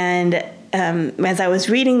 And as I was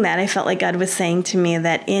reading that, I felt like God was saying to me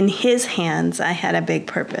that in his hands, I had a big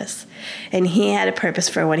purpose. And he had a purpose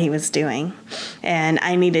for what he was doing. And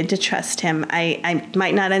I needed to trust him. I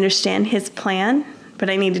might not understand his plan, but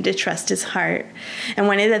I needed to trust his heart. And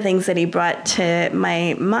one of the things that he brought to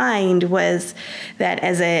my mind was that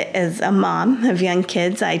as a mom of young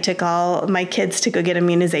kids, I took all my kids to go get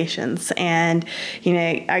immunizations. And,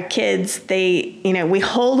 our kids, we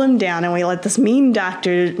hold them down and we let this mean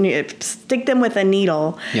doctor stick them with a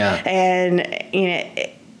needle. Yeah. And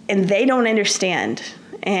they don't understand.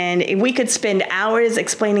 And we could spend hours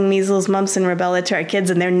explaining measles, mumps, and rubella to our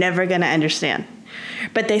kids, and they're never going to understand.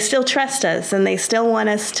 But they still trust us, and they still want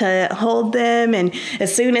us to hold them. And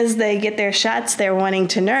as soon as they get their shots, they're wanting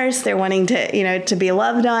to nurse. They're wanting to be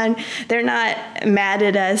loved on. They're not mad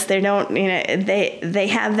at us. They don't, they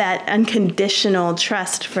have that unconditional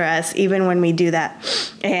trust for us, even when we do that.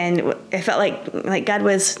 And I felt like God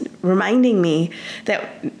was reminding me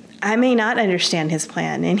that I may not understand his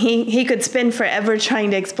plan, and he could spend forever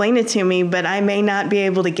trying to explain it to me, but I may not be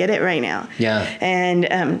able to get it right now. Yeah.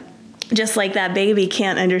 And just like that baby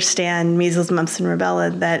can't understand measles, mumps, and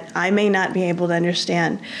rubella, that I may not be able to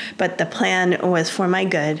understand, but the plan was for my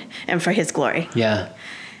good and for his glory. Yeah.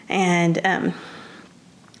 And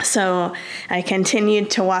so I continued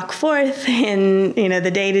to walk forth in, the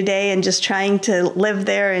day-to-day and just trying to live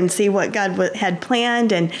there and see what God had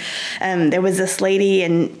planned. And there was this lady,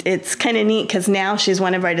 and it's kind of neat because now she's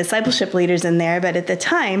one of our discipleship leaders in there. But at the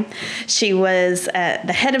time, she was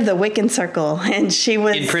the head of the Wiccan Circle, and she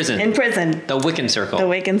was in prison. The Wiccan Circle. The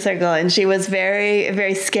Wiccan Circle, and she was very,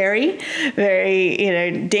 very scary,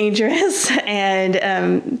 very dangerous. And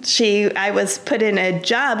I was put in a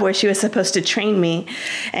job where she was supposed to train me.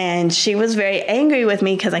 And she was very angry with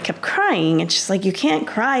me because I kept crying. And she's like, you can't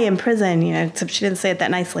cry in prison, except she didn't say it that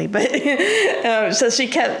nicely. But so she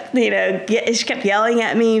kept, she kept yelling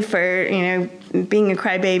at me for, being a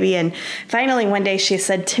crybaby. And finally one day she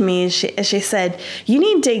said to me, she said, you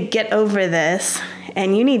need to get over this,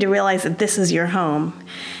 and you need to realize that this is your home.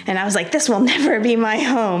 And I was like, this will never be my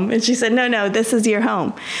home. And she said, no, this is your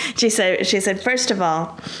home. She said, first of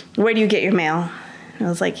all, where do you get your mail? I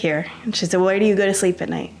was like, here. And she said, where do you go to sleep at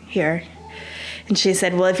night? Here. And she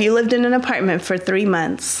said, well, if you lived in an apartment for 3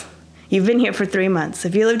 months, you've been here for 3 months.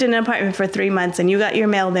 If you lived in an apartment for 3 months and you got your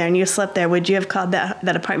mail there and you slept there, would you have called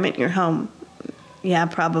that apartment your home? Yeah,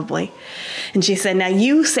 probably. And she said, now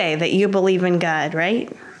you say that you believe in God,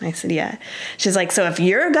 right? I said, yeah. She's like, so if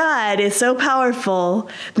your God is so powerful,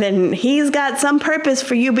 then he's got some purpose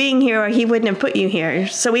for you being here, or he wouldn't have put you here.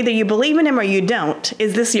 So either you believe in him or you don't.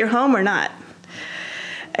 Is this your home or not?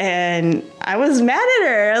 And I was mad at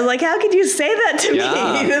her. I was like, how could you say that to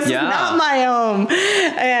me? This is not my home.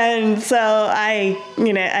 And so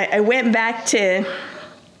I went back to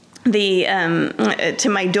to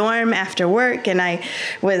my dorm after work, and I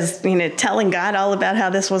was telling God all about how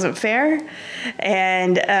this wasn't fair.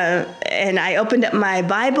 And I opened up my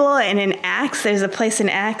Bible, and in Acts, there's a place in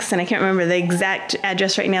Acts, and I can't remember the exact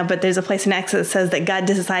address right now, but there's a place in Acts that says that God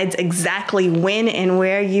decides exactly when and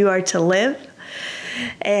where you are to live.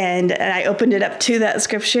 And I opened it up to that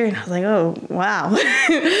scripture, and I was like, oh, wow.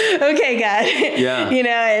 Okay, God. Yeah.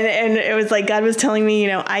 And it was like God was telling me,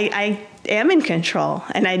 I am in control,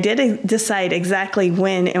 and I did decide exactly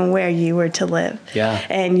when and where you were to live. Yeah.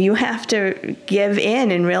 And you have to give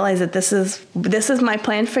in and realize that this is my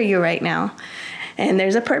plan for you right now, and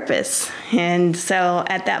there's a purpose. And so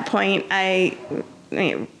at that point, I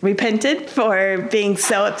repented for being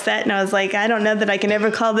so upset, and I was like, I don't know that I can ever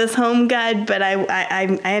call this home, God, but I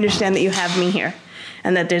understand that you have me here,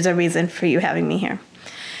 and that there's a reason for you having me here.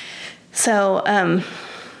 So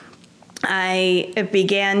I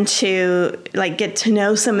began to get to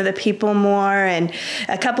know some of the people more, and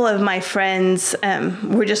a couple of my friends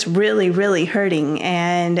were just really, really hurting,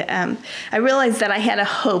 and I realized that I had a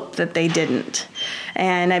hope that they didn't,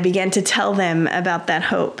 and I began to tell them about that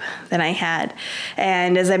hope that I had.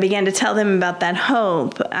 And as I began to tell them about that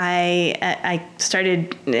hope, I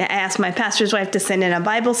asked my pastor's wife to send in a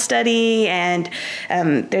Bible study, and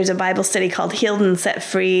there's a Bible study called Healed and Set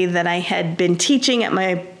Free that I had been teaching at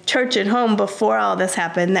my church at home before all this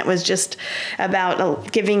happened, that was just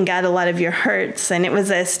about giving God a lot of your hurts. And it was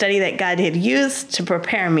a study that God had used to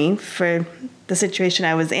prepare me for the situation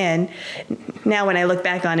I was in. Now when I look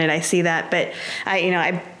back on it, I see that. But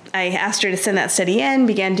I asked her to send that study in,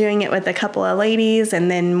 began doing it with a couple of ladies, and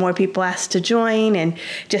then more people asked to join, and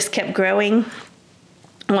just kept growing.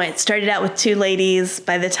 When it started out with 2 ladies,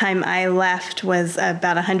 by the time I left was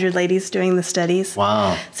about 100 ladies doing the studies.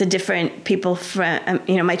 Wow. So different people from,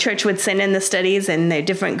 my church would send in the studies, and the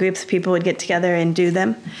different groups of people would get together and do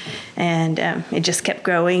them. And it just kept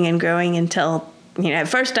growing and growing until, at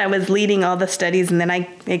first I was leading all the studies, and then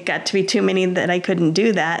it got to be too many that I couldn't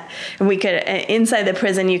do that. And we could, inside the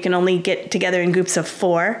prison, you can only get together in groups of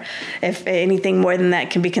 4. If anything more than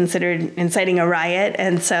that can be considered inciting a riot.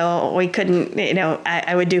 And so we couldn't,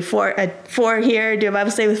 I would do 4 here, do a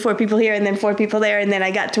Bible study with 4 people here, and then 4 people there. And then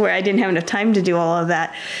I got to where I didn't have enough time to do all of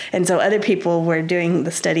that. And so other people were doing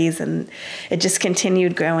the studies, and it just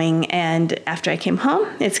continued growing. And after I came home,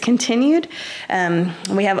 it's continued.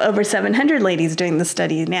 We have over 700 ladies doing the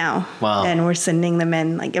study now. Wow. And we're sending them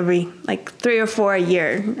in every 3 or 4 a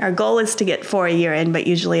year. Our goal is to get 4 a year in, but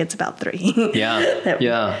usually it's about 3. Yeah.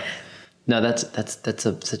 Yeah. No, that's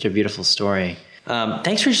such a beautiful story.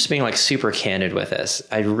 Thanks for just being super candid with us.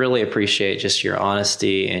 I really appreciate just your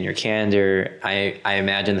honesty and your candor. I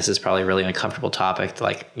imagine this is probably a really uncomfortable topic.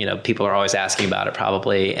 People are always asking about it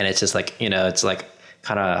probably. And it's just it's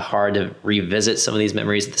kind of hard to revisit some of these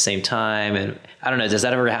memories at the same time. And I don't know, does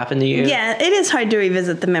that ever happen to you? Yeah, it is hard to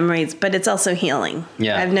revisit the memories, but it's also healing.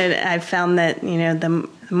 Yeah. I've found that, the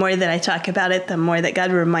more that I talk about it, the more that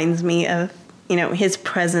God reminds me of, his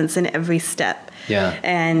presence in every step. Yeah.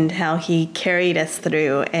 And how he carried us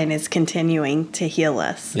through and is continuing to heal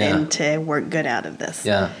us and to work good out of this.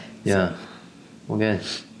 Yeah. Yeah. Well, good.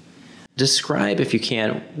 Describe, if you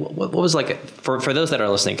can, what was for those that are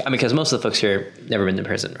listening. I mean, because most of the folks here have never been to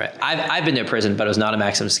prison, right? I've been to a prison, but it was not a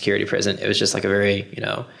maximum security prison. It was just a very,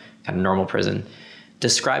 kind of normal prison.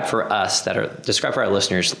 Describe for our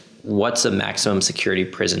listeners, what's a maximum security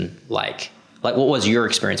prison like? What was your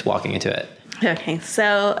experience walking into it? Okay,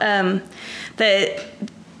 so the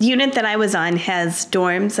unit that I was on has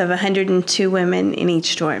dorms of 102 women in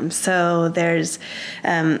each dorm. So there's,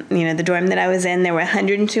 the dorm that I was in, there were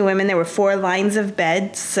 102 women. There were 4 lines of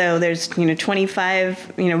beds. So there's,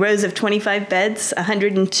 25, rows of 25 beds,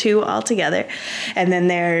 102 altogether. And then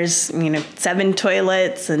there's, 7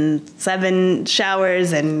 toilets and 7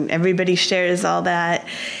 showers, and everybody shares all that.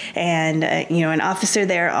 And, an officer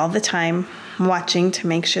there all the time watching to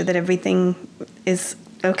make sure that everything is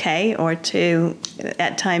okay, or to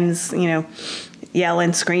at times, yell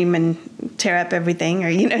and scream and tear up everything, or,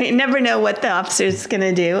 you never know what the officer's going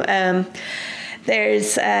to do.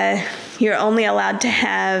 There's, you're only allowed to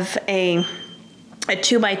have a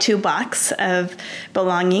 2x2 box of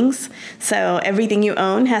belongings. So everything you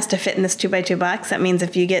own has to fit in this 2x2 box. That means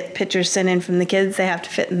if you get pictures sent in from the kids, they have to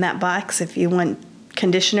fit in that box. If you want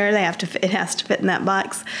conditioner, it has to fit in that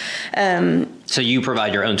box. So you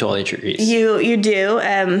provide your own toiletries? You do.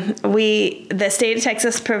 The state of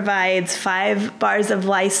Texas provides 5 bars of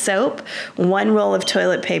Lye soap, 1 roll of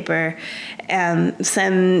toilet paper,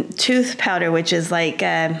 some tooth powder, which is like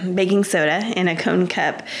baking soda in a cone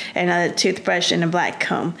cup, and a toothbrush and a black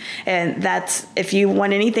comb. And that's, if you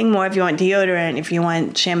want anything more, if you want deodorant, if you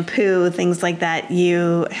want shampoo, things like that,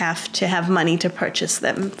 you have to have money to purchase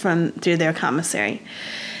them through their commissary.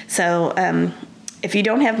 So if you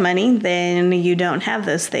don't have money, then you don't have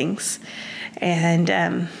those things. And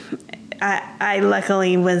I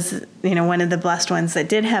luckily was, one of the blessed ones that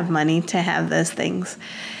did have money to have those things.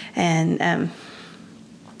 And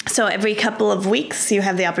so every couple of weeks, you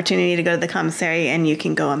have the opportunity to go to the commissary, and you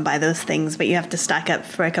can go and buy those things, but you have to stock up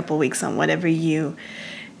for a couple of weeks on whatever you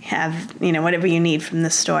have, whatever you need from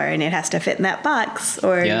the store, and it has to fit in that box,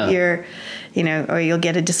 or or you'll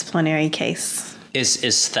get a disciplinary case.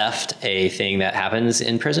 Is theft a thing that happens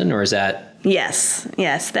in prison, or is that? Yes,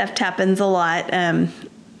 theft happens a lot on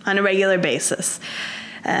a regular basis.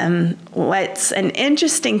 What's an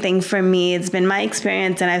interesting thing for me, it's been my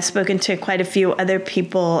experience, and I've spoken to quite a few other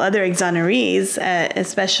people, other exonerees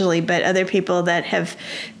especially, but other people that have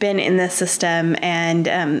been in the system,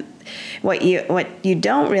 and what you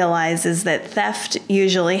don't realize is that theft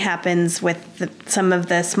usually happens with some of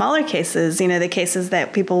the smaller cases, the cases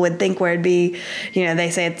that people would think where it'd be, they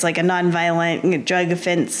say it's like a nonviolent drug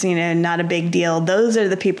offense, not a big deal. Those are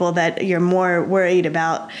the people that you're more worried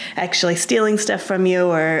about actually stealing stuff from you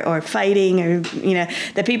or fighting, or,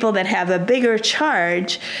 the people that have a bigger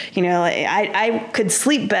charge. I could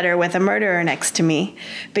sleep better with a murderer next to me,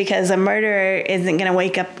 because a murderer isn't going to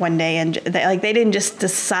wake up one day and they didn't just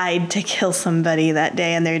decide to kill somebody that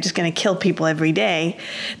day and they're just going to kill people every day.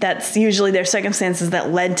 That's usually their circumstances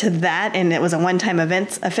that led to that, and it was a one-time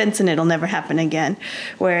offense and it'll never happen again.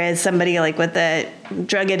 Whereas somebody like with a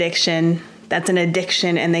drug addiction, that's an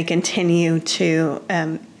addiction, and they continue to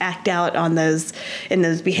act out on those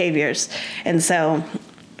behaviors. And so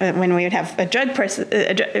when we would have a person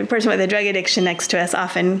with a drug addiction next to us,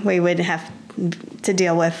 often we would have to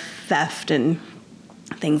deal with theft and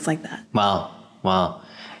things like that. Wow.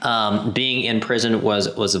 Being in prison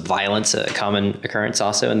was violence a common occurrence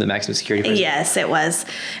also in the maximum security prison? Yes, it was.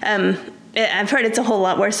 I've heard it's a whole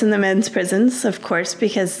lot worse in the men's prisons, of course,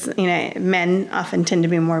 because men often tend to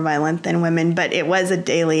be more violent than women. But it was a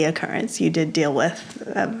daily occurrence. You did deal with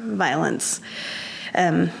violence.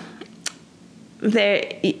 You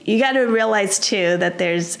got to realize too that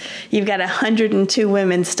you've got 102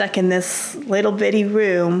 women stuck in this little bitty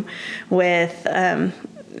room with.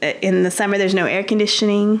 In the summer, there's no air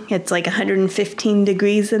conditioning. It's like 115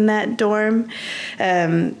 degrees in that dorm.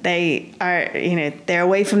 They are, they're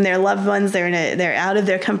away from their loved ones. They're out of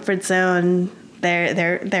their comfort zone.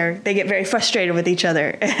 They get very frustrated with each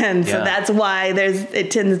other, and so that's why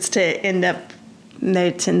it tends to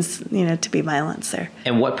be violence there.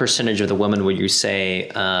 And what percentage of the women would you say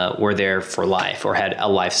were there for life or had a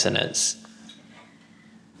life sentence?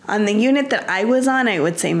 On the unit that I was on, I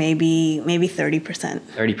would say maybe 30%.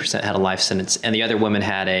 30% had a life sentence, and the other women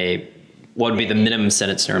had what would be the minimum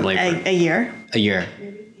sentence normally? A year. A year.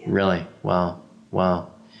 Really? Wow.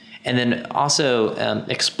 And then also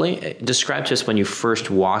describe to us when you first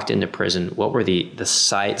walked into prison, what were the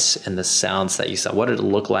sights and the sounds that you saw? What did it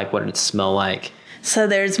look like? What did it smell like? So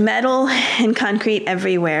there's metal and concrete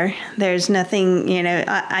everywhere. There's nothing,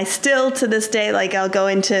 I still to this day, I'll go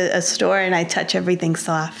into a store and I touch everything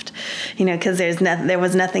soft, because there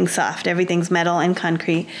was nothing soft. Everything's metal and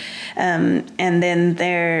concrete. And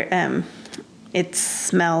then it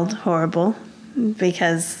smelled horrible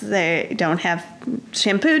because they don't have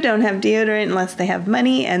shampoo, don't have deodorant unless they have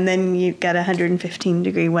money. And then you've got 115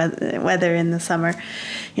 degree weather in the summer.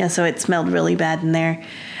 So it smelled really bad in there.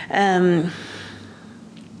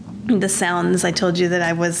 The sounds, I told you that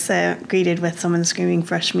I was greeted with someone screaming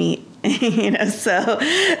fresh meat, so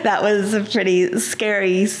that was a pretty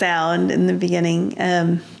scary sound in the beginning.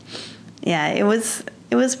 It was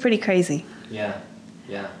pretty crazy. Yeah,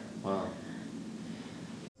 wow.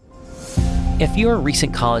 If you're a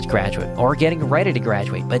recent college graduate or getting ready to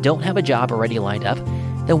graduate but don't have a job already lined up,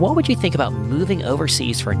 then what would you think about moving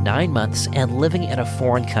overseas for 9 months and living in a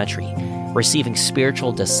foreign country, receiving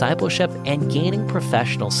spiritual discipleship, and gaining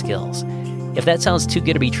professional skills? If that sounds too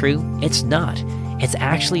good to be true, it's not. It's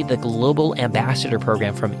actually the Global Ambassador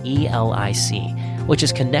Program from ELIC, which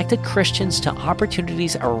has connected Christians to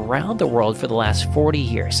opportunities around the world for the last 40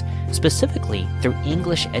 years, specifically through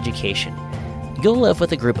English education. You'll live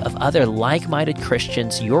with a group of other like-minded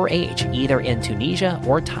Christians your age, either in Tunisia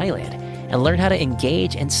or Thailand, and learn how to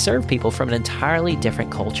engage and serve people from an entirely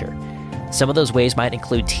different culture. Some of those ways might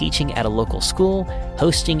include teaching at a local school,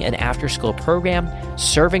 hosting an after-school program,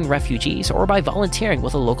 serving refugees, or by volunteering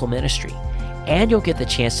with a local ministry. And you'll get the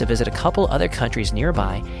chance to visit a couple other countries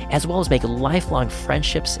nearby, as well as make lifelong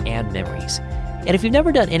friendships and memories. And if you've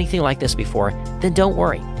never done anything like this before, then don't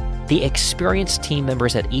worry. The experienced team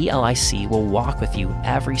members at ELIC will walk with you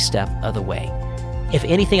every step of the way. If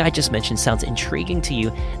anything I just mentioned sounds intriguing to you,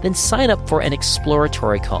 then sign up for an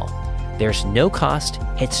exploratory call. There's no cost,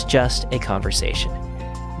 it's just a conversation.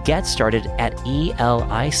 Get started at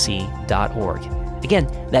elic.org. Again,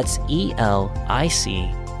 that's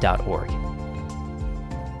elic.org.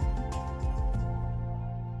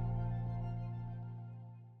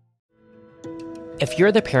 If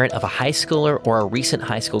you're the parent of a high schooler or a recent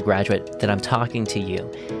high school graduate, then I'm talking to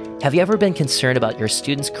you. Have you ever been concerned about your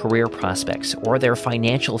students' career prospects or their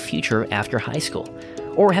financial future after high school?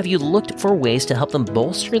 Or have you looked for ways to help them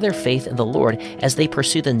bolster their faith in the Lord as they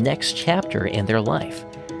pursue the next chapter in their life?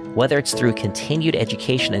 Whether it's through continued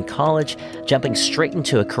education in college, jumping straight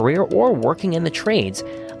into a career, or working in the trades,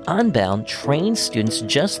 Unbound trains students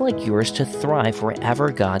just like yours to thrive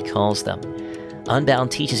wherever God calls them.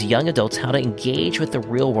 Unbound teaches young adults how to engage with the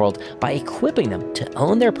real world by equipping them to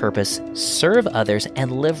own their purpose, serve others,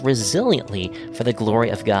 and live resiliently for the glory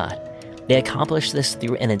of God. They accomplish this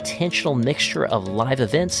through an intentional mixture of live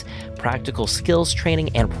events, practical skills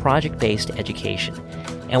training, and project-based education.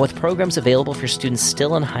 And with programs available for students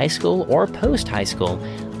still in high school or post-high school,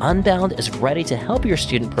 Unbound is ready to help your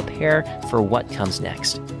student prepare for what comes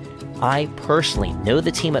next. I personally know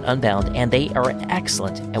the team at Unbound, and they are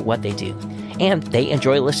excellent at what they do. And they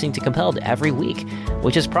enjoy listening to Compelled every week,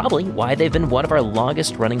 which is probably why they've been one of our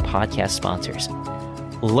longest-running podcast sponsors.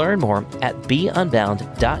 Learn more at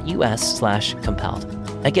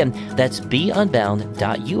beunbound.us/compelled. Again, that's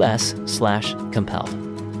beunbound.us/compelled.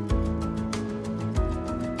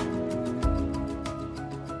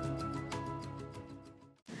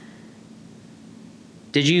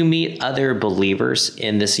 Did you meet other believers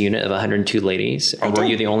in this unit of 102 ladies, or were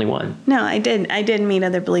you the only one? No, I did. I did meet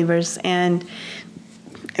other believers, and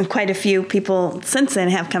quite a few people since then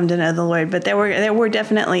have come to know the Lord. But there were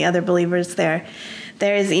definitely other believers there.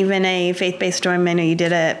 There is even a faith-based dorm. I know you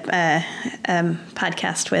did a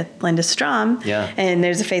podcast with Linda Strom. Yeah. And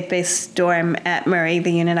there's a faith-based dorm at Murray,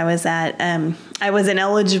 the unit I was at. I was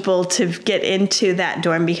ineligible to get into that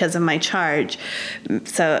dorm because of my charge.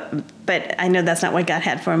 But I know that's not what God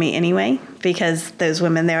had for me anyway, because those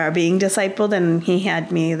women there are being discipled, and He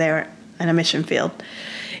had me there in a mission field.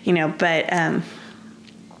 But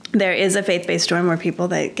there is a faith-based dorm where people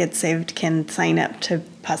that get saved can sign up to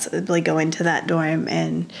possibly go into that dorm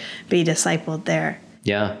and be discipled there.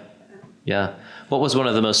 Yeah. Yeah. What was one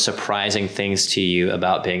of the most surprising things to you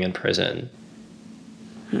about being in prison?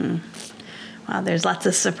 Wow, there's lots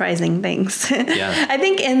of surprising things. Yeah. I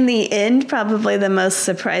think in the end, probably the most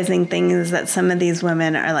surprising thing is that some of these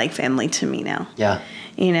women are like family to me now. Yeah.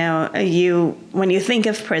 When you think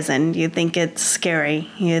of prison, you think it's scary.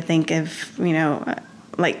 You think of,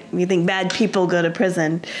 you think bad people go to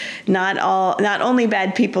prison. Not only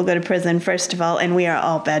bad people go to prison, first of all, and we are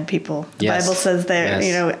all bad people. The Yes. Bible says that,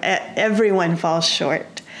 everyone falls short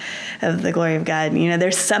of the glory of God.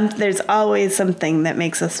 There's always something that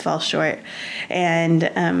makes us fall short.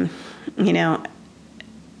 And,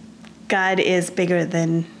 God is bigger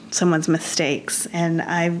than someone's mistakes. And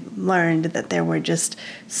I've learned that there were just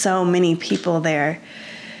so many people there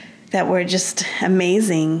that were just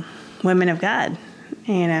amazing women of God.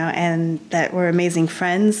 And that were amazing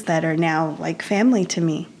friends that are now like family to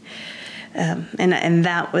me. And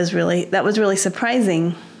that was really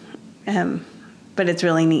surprising. But it's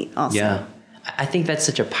really neat also. Yeah. I think that's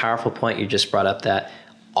such a powerful point you just brought up, that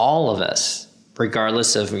all of us,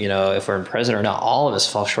 regardless of, if we're in prison or not, all of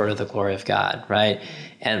us fall short of the glory of God, right?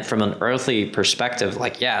 And from an earthly perspective,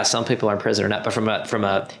 some people are in prison or not, but from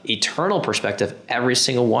a eternal perspective, every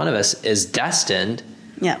single one of us is destined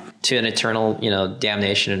to an eternal,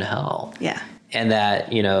 damnation in hell. Yeah. And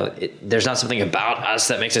that, there's not something about us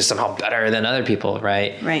that makes us somehow better than other people,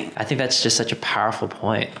 right? Right. I think that's just such a powerful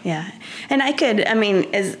point. Yeah. And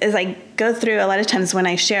as I go through, a lot of times when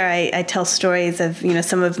I share, I tell stories of,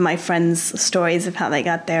 some of my friends' stories of how they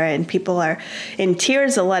got there, and people are in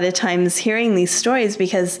tears a lot of times hearing these stories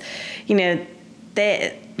because,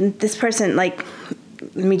 this person, let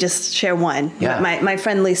me just share one. Yeah. My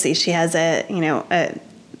friend Lucy, she has a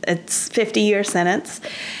 50-year sentence,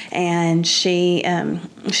 and she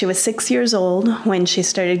was 6 years old when she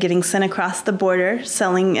started getting sent across the border,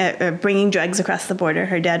 bringing drugs across the border.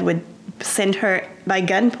 Her dad would send her by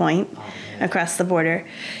gunpoint across the border,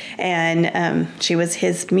 and she was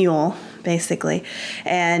his mule, basically.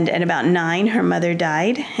 And at about 9, her mother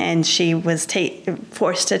died, and she was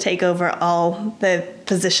forced to take over all the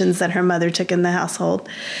positions that her mother took in the household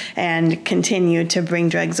and continued to bring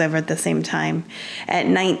drugs over at the same time. At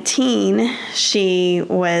 19, she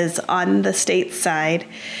was on the state side,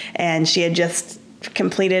 and she had just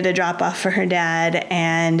completed a drop-off for her dad,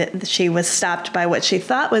 and she was stopped by what she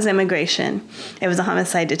thought was immigration. It was a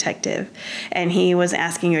homicide detective, and he was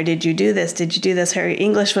asking her, did you do this? Did you do this? Her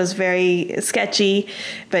English was very sketchy,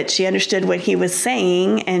 but she understood what he was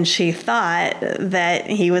saying, and she thought that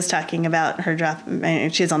he was talking about her drop.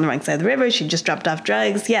 She was on the wrong side of the river. She just dropped off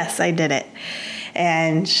drugs. Yes, I did it.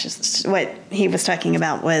 And what he was talking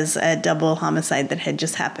about was a double homicide that had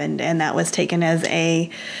just happened, and that was taken as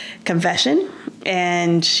a confession.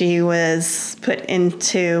 And she was put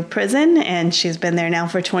into prison, and she's been there now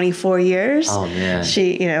for 24 years. Oh, man.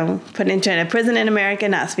 She, put into a prison in America,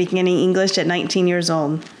 not speaking any English at 19 years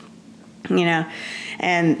old. But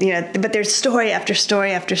there's story after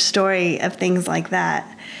story after story of things like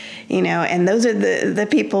that. and those are the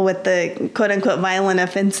people with the quote unquote violent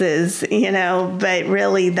offenses, but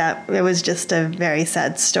really it was just a very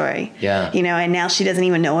sad story. Yeah. And now she doesn't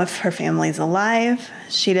even know if her family's alive.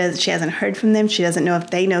 She hasn't heard from them. She doesn't know if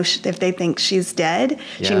they think she's dead.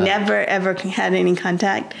 Yeah. She never ever had any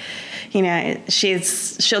contact.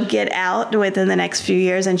 She'll get out within the next few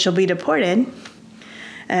years and she'll be deported.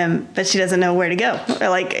 But she doesn't know where to go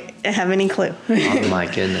or have any clue. Oh my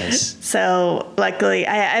goodness. So luckily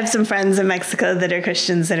I have some friends in Mexico that are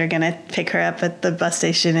Christians that are going to pick her up at the bus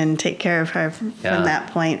station and take care of her from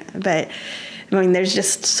that point. But there's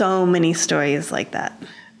just so many stories like that.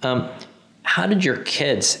 How did your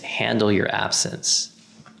kids handle your absence?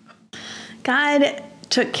 God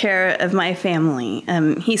took care of my family.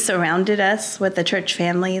 He surrounded us with a church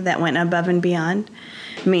family that went above and beyond.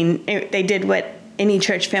 They did what any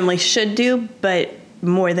church family should do, but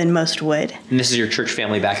more than most would. And this is your church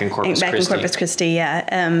family back in Corpus Christi? Back in Corpus Christi,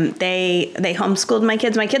 yeah. They homeschooled my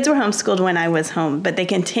kids. My kids were homeschooled when I was home, but they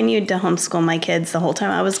continued to homeschool my kids the whole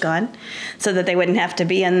time I was gone so that they wouldn't have to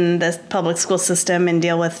be in the public school system and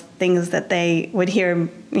deal with things that they would hear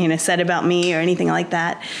said about me or anything like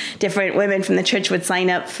that. Different women from the church would sign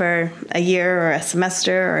up for a year or a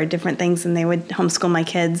semester or different things, and they would homeschool my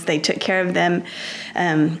kids. They took care of them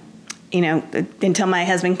until my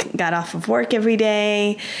husband got off of work every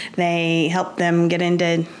day. They helped them get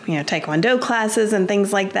into, Taekwondo classes and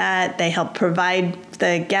things like that. They helped provide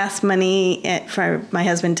the gas money for my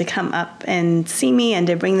husband to come up and see me and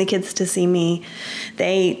to bring the kids to see me.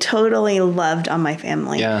 They totally loved on my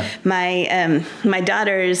family. Yeah. My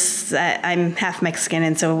daughters, I'm half Mexican,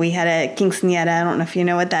 and so we had a quinceañera. I don't know if you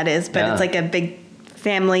know what that is, but it's like a big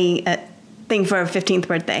family thing for a 15th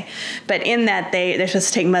birthday. But in that, they're supposed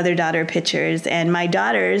to take mother-daughter pictures. And my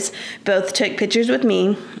daughters both took pictures with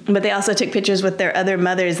me, but they also took pictures with their other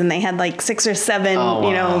mothers. And they had 6 or 7,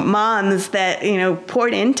 moms that,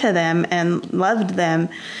 poured into them and loved them,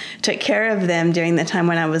 took care of them during the time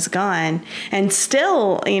when I was gone. And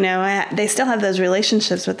still, they still have those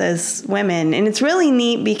relationships with those women. And it's really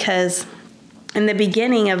neat because in the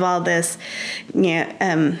beginning of all this,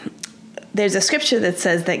 there's a scripture that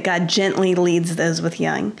says that God gently leads those with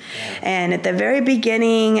young. And at the very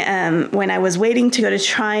beginning, when I was waiting to go to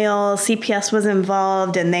trial, CPS was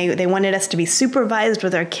involved, and they wanted us to be supervised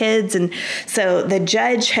with our kids. And so the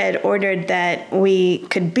judge had ordered that we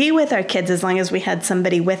could be with our kids as long as we had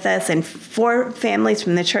somebody with us. And 4 families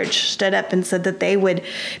from the church stood up and said that they would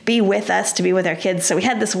be with us to be with our kids. So we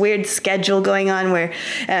had this weird schedule going on where,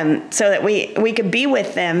 so that we could be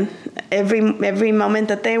with them every moment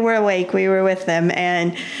that they were awake. We were with them,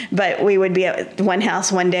 but we would be at one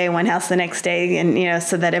house one day, one house the next day, and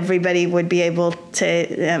so that everybody would be able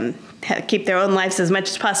to keep their own lives as much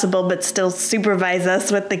as possible, but still supervise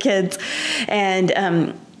us with the kids.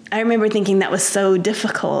 And I remember thinking that was so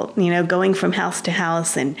difficult, going from house to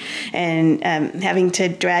house and having to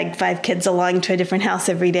drag 5 kids along to a different house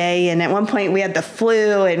every day. And at one point we had the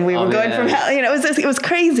flu and we were going from house, it was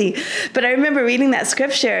crazy. But I remember reading that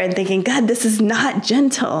scripture and thinking, God, this is not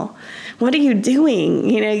gentle. What are you doing?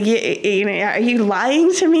 Are you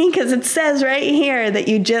lying to me? Because it says right here that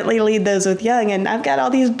you gently lead those with young. And I've got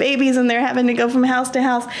all these babies and they're having to go from house to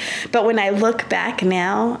house. But when I look back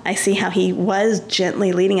now, I see how he was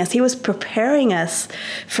gently leading us. He was preparing us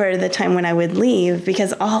for the time when I would leave,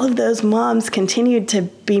 because all of those moms continued to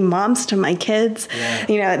be moms to my kids.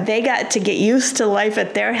 Yeah. They got to get used to life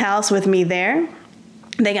at their house with me there.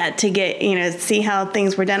 They got to get, see how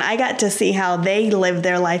things were done. I got to see how they lived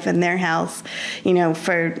their life in their house,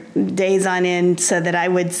 for days on end, so that I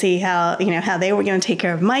would see how, how they were going to take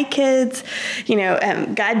care of my kids.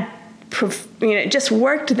 God, just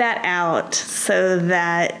worked that out so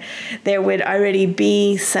that there would already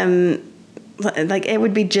be some, it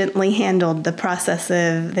would be gently handled, the process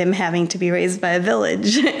of them having to be raised by a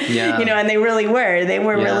village. Yeah. And they really were. They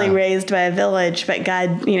were really raised by a village, but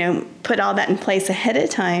God, put all that in place ahead of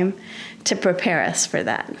time to prepare us for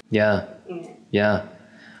that. Yeah. Yeah.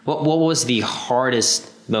 What was the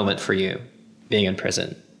hardest moment for you being in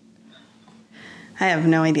prison? I have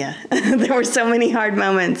no idea. There were so many hard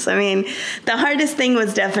moments. I mean, the hardest thing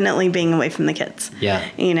was definitely being away from the kids. Yeah.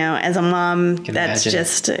 As a mom, that's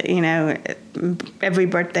just, every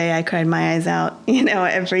birthday I cried my eyes out,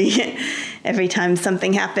 every time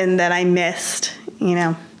something happened that I missed,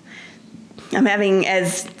 I'm having,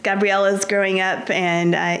 as Gabriella's growing up,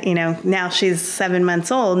 and now she's 7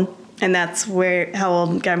 months old. And that's how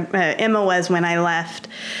old Emma was when I left,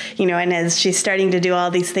 and as she's starting to do all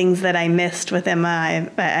these things that I missed with Emma,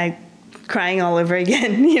 I crying all over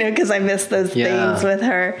again, because I missed those things with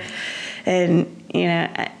her. And,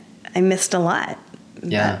 I missed a lot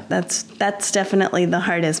That's definitely the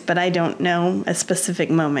hardest, but I don't know a specific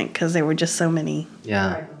moment because there were just so many.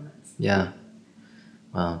 Yeah.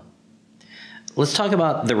 Wow. Let's talk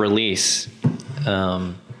about the release.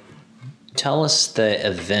 Tell us the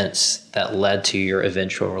events that led to your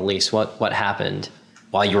eventual release. What happened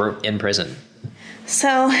while you were in prison?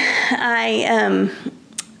 So my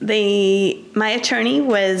attorney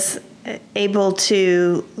was able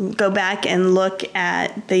to go back and look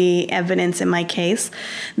at the evidence in my case.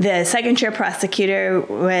 The second chair prosecutor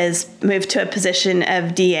was moved to a position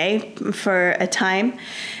of DA for a time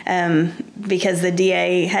because the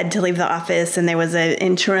DA had to leave the office, and there was an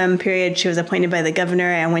interim period. She was appointed by the governor,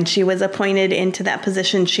 and when she was appointed into that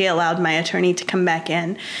position, she allowed my attorney to come back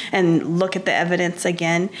in and look at the evidence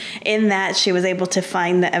again. In that, she was able to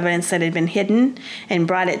find the evidence that had been hidden and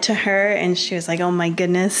brought it to her, and she was like, oh my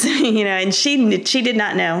goodness. And she did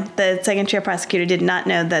not know. The second chair prosecutor did not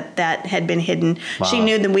know that had been hidden. Wow. She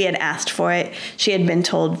knew that we had asked for it. She had been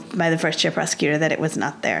told by the first chair prosecutor that it was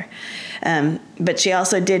not there. But she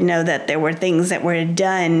also did know that there were things that were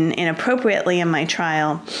done inappropriately in my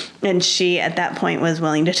trial, and she at that point was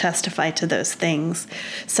willing to testify to those things.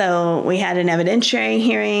 So we had an evidentiary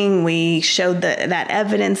hearing. We showed that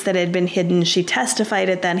evidence that had been hidden. She testified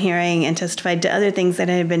at that hearing and testified to other things that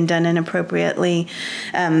had been done inappropriately.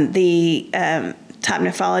 The top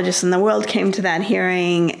nephrologist in the world came to that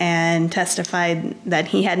hearing and testified that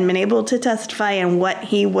he hadn't been able to testify and what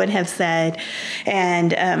he would have said.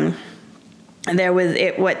 And there was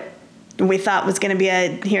what we thought was going to be a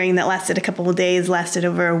hearing that lasted a couple of days, lasted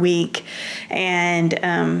over a week. And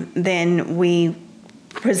then we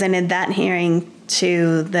presented that hearing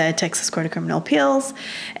to the Texas Court of Criminal Appeals,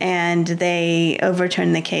 and they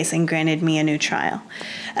overturned the case and granted me a new trial.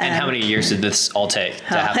 And how many years did this all take to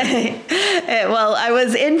happen? Well, I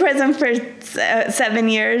was in prison for 7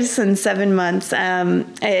 years and 7 months.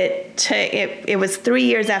 It was 3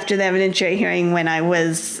 years after the evidentiary hearing when I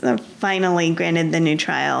was finally granted the new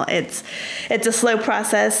trial. It's a slow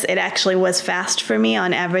process. It actually was fast for me.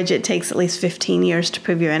 On average, it takes at least 15 years to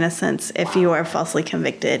prove your innocence if you are falsely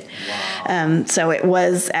convicted. Wow. So it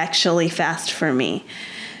was actually fast for me.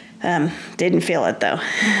 Didn't feel it though.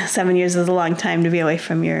 7 years is a long time to be away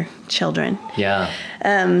from your children. Yeah.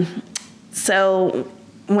 So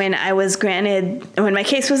when my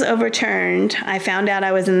case was overturned, I found out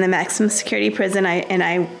I was in the maximum security prison, and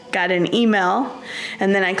I got an email,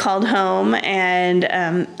 and then I called home, and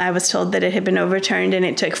I was told that it had been overturned, and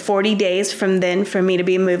it took 40 days from then for me to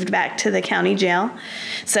be moved back to the county jail.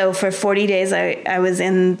 So for 40 days, I was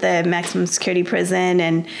in the maximum security prison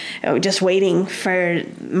and just waiting for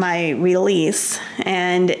my release.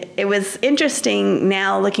 And it was interesting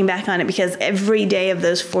now looking back on it, because every day of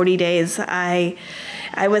those 40 days,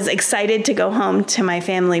 I was excited to go home to my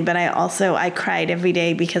family, but I cried every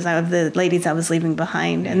day because of the ladies I was leaving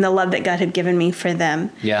behind and the love that God had given me for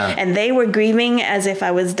them. Yeah. And they were grieving as if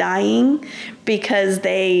I was dying, because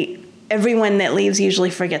everyone that leaves usually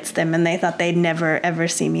forgets them, and they thought they'd never, ever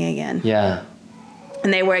see me again. Yeah.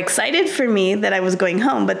 And they were excited for me that I was going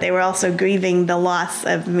home, but they were also grieving the loss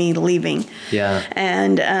of me leaving. Yeah.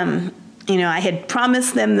 And, I had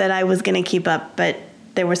promised them that I was going to keep up, but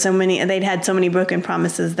they'd had so many broken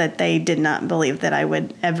promises that they did not believe that I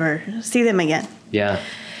would ever see them again. Yeah.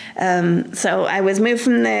 So I was moved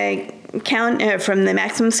from the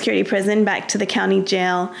maximum security prison back to the county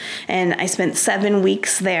jail, and I spent 7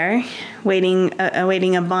 weeks there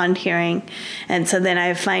awaiting a bond hearing. And so then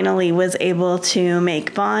I finally was able to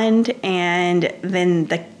make bond, and then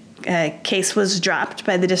the case was dropped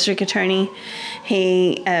by the district attorney.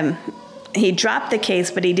 He dropped the case,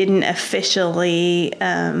 but he didn't officially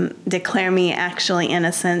declare me actually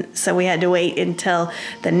innocent. So we had to wait until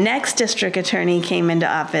the next district attorney came into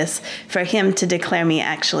office for him to declare me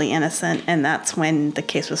actually innocent. And that's when the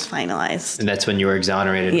case was finalized. And that's when you were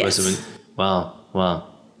exonerated? Yes. Wow.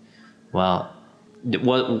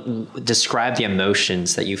 Describe the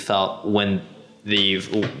emotions that you felt when the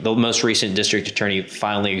most recent district attorney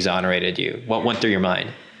finally exonerated you. What went through your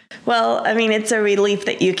mind? Well, it's a relief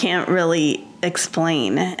that you can't really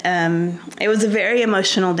explain. It was a very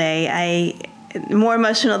emotional day. More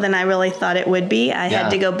emotional than I really thought it would be. I had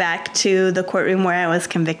to go back to the courtroom where I was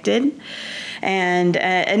convicted. And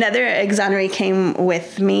another exoneree came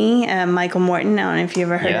with me, Michael Morton. I don't know if you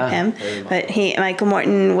ever heard of him. But Michael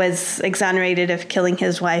Morton was exonerated of killing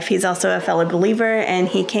his wife. He's also a fellow believer, and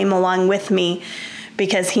he came along with me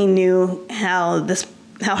because he knew how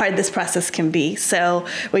hard this process can be. So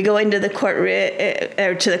we go into the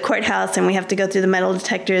to the courthouse, and we have to go through the metal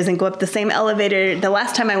detectors and go up the same elevator. The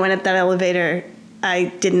last time I went up that elevator, I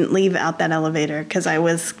didn't leave out that elevator because I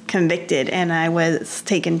was convicted and I was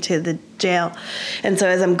taken to the jail. And so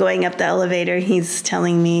as I'm going up the elevator, he's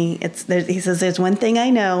telling me, he says, there's one thing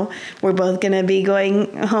I know, we're both going to be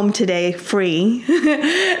going home today free, but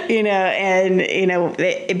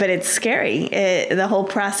it's scary. The whole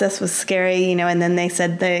process was scary, and then they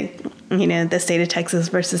said the state of Texas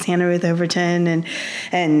versus Hannah Ruth Overton.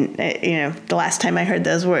 And the last time I heard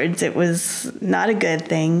those words, it was not a good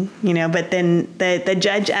thing, but then the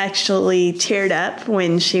judge actually teared up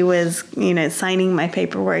when she was, signing my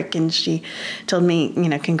paperwork, and she told me,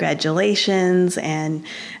 congratulations. And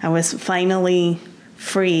I was finally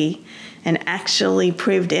free and actually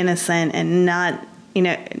proved innocent and not,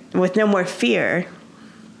 with no more fear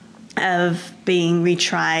of being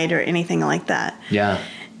retried or anything like that. Yeah.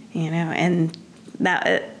 And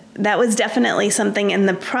that was definitely something in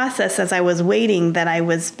the process as I was waiting that I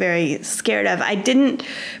was very scared of. I didn't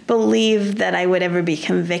believe that I would ever be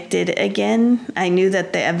convicted again. I knew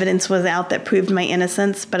that the evidence was out that proved my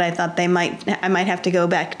innocence, but I thought I might have to go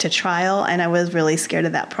back to trial, and I was really scared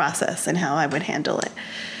of that process and how I would handle it.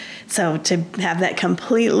 So to have that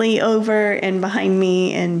completely over and behind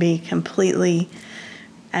me and be completely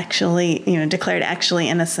actually, declared actually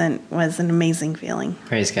innocent was an amazing feeling.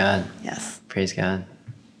 Praise God. Yes. Praise God.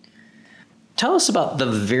 Tell us about the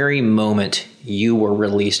very moment you were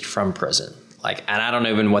released from prison. And I don't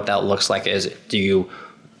know even what that looks like.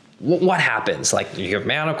 What happens? Do you have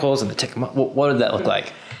manacles and they take them up? What did that look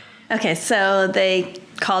like? Okay, so they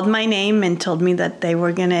called my name and told me that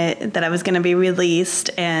that I was gonna be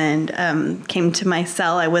released, and came to my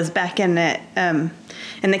cell. I was back in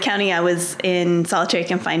the county. I was in solitary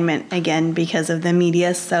confinement again because of the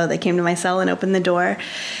media. So they came to my cell and opened the door,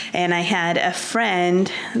 and I had a friend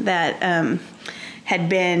that had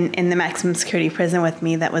been in the maximum security prison with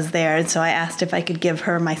me that was there. And so I asked if I could give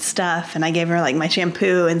her my stuff, and I gave her my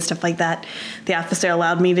shampoo and stuff like that. The officer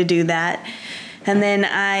allowed me to do that. And then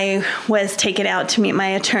I was taken out to meet my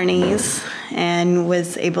attorneys and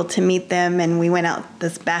was able to meet them. And we went out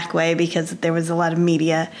this back way because there was a lot of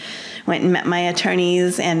media. Went and met my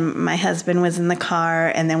attorneys, and my husband was in the car.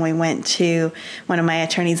 And then we went to one of my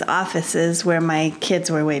attorney's offices where my kids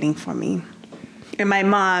were waiting for me. And my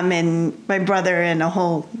mom and my brother and a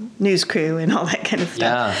whole news crew and all that kind of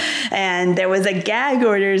stuff. Yeah. And there was a gag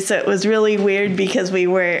order, so it was really weird because we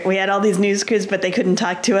had all these news crews, but they couldn't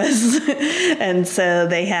talk to us. And so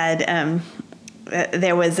they had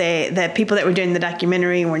the people that were doing the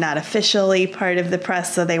documentary were not officially part of the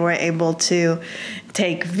press, so they were able to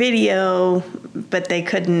take video, but they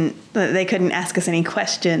couldn't ask us any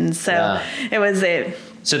questions. So It was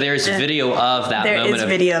So there's video of that moment. There is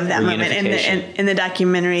video of that moment. In the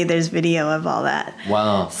documentary, there's video of all that.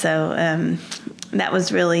 Wow. So that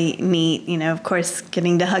was really neat. Of course,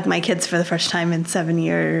 getting to hug my kids for the first time in 7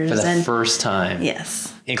 years. For the first time.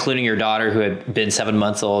 Yes. Including your daughter, who had been 7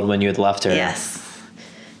 months old when you had left her. Yes.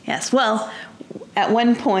 Yes. Well, at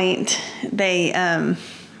one point, they...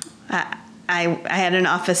 I had an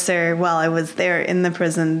officer while I was there in the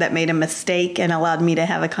prison that made a mistake and allowed me to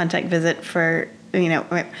have a contact visit for...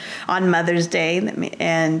 on Mother's Day.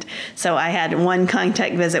 And so I had one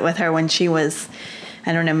contact visit with her when she was,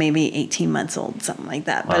 I don't know, maybe 18 months old, something like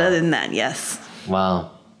that. Wow. But other than that, yes.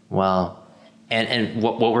 Wow. And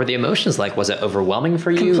what were the emotions like? Was it overwhelming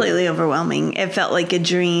for you? Completely overwhelming. It felt like a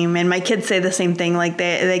dream. And my kids say the same thing.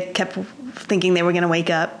 They kept thinking they were going to wake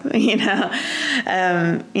up,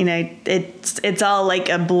 it's all like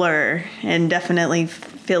a blur, and definitely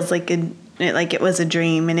feels like it was a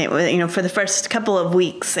dream. And it was, for the first couple of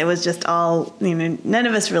weeks, it was just all, none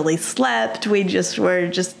of us really slept. It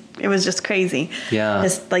was just crazy. Yeah.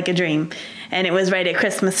 Just like a dream. And it was right at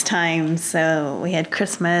Christmas time. So we had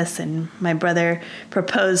Christmas, and my brother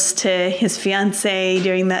proposed to his fiance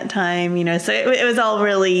during that time, so it was all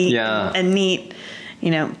really a neat,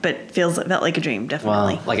 but felt like a dream,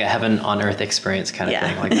 definitely. Wow. Like a heaven on earth experience kind of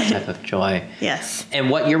thing, like that type of joy. Yes. And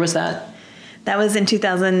what year was that? That was in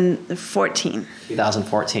 2014.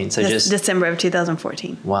 2014. So December of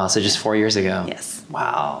 2014. Wow. So just 4 years ago. Yes.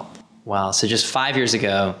 Wow. So just 5 years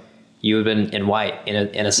ago, you had been in white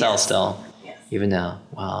in a cell still. Yes. Even now.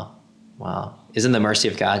 Wow. Isn't the mercy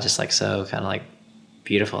of God just so kind of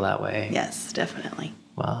beautiful that way? Yes, definitely.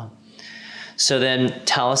 Wow. So then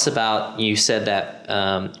tell us about, you said that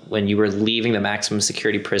when you were leaving the maximum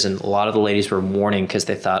security prison, a lot of the ladies were mourning because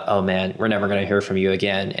they thought, oh man, we're never going to hear from you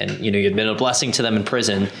again. And, you'd been a blessing to them in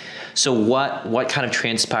prison. So what kind of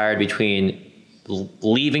transpired between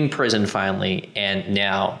leaving prison finally and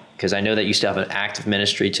now Because I know that you still have an active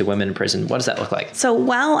ministry to women in prison. What does that look like? So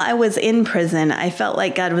while I was in prison, I felt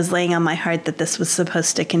like God was laying on my heart that this was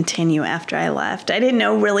supposed to continue after I left. I didn't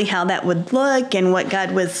know really how that would look and what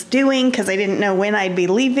God was doing because I didn't know when I'd be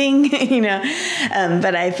leaving,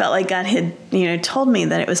 but I felt like God had, told me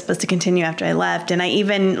that it was supposed to continue after I left. And I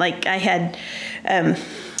even,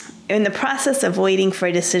 in the process of waiting for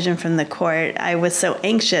a decision from the court, I was so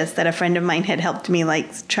anxious that a friend of mine had helped me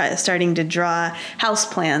starting to draw house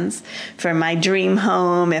plans for my dream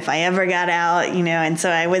home if I ever got out, and so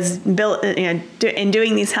I was built, in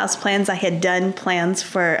doing these house plans, I had done plans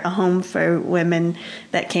for a home for women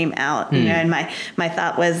that came out, and my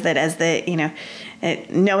thought was that as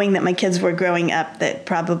knowing that my kids were growing up, that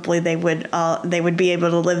probably they would be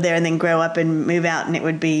able to live there and then grow up and move out, and it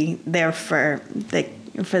would be there for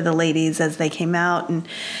the ladies as they came out.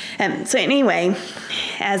 And so anyway,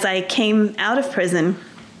 as I came out of prison,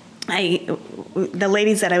 the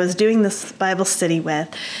ladies that I was doing this Bible study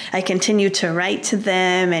with, I continued to write to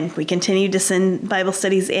them, and we continued to send Bible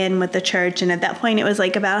studies in with the church. And at that point, it was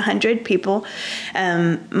like about 100 people.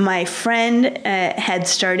 My friend had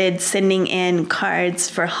started sending in cards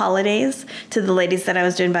for holidays to the ladies that I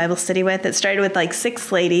was doing Bible study with. It started with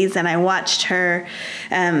 6 ladies, and I watched her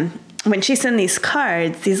when she sent these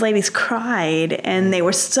cards, these ladies cried, and they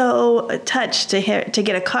were so touched to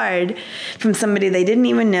get a card from somebody they didn't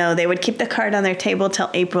even know. They would keep the card on their table till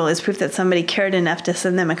April as proof that somebody cared enough to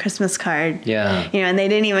send them a Christmas card. Yeah. And they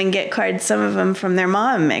didn't even get cards, some of them from their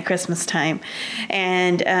mom at Christmas time.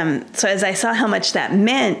 And so as I saw how much that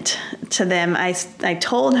meant to them, I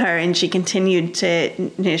told her, and she continued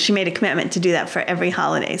to, she made a commitment to do that for every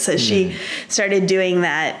holiday. So she started doing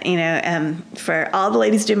that, for all the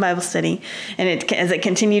ladies doing Bible study. And as it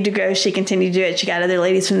continued to grow, she continued to do it. She got other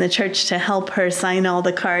ladies from the church to help her sign all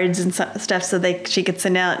the cards and stuff so she could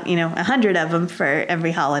send out, 100 of them for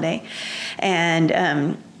every holiday.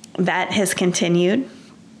 And that has continued.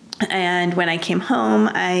 And when I came home,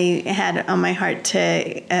 I had on my heart to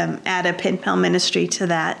add a pen pal ministry to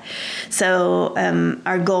that. So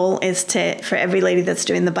our goal is for every lady that's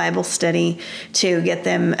doing the Bible study to get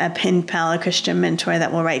them a pen pal, a Christian mentor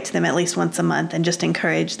that will write to them at least once a month and just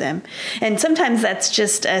encourage them. And sometimes that's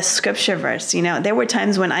just a scripture verse. There were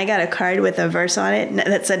times when I got a card with a verse on it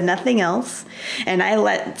that said nothing else, and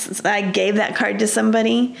I gave that card to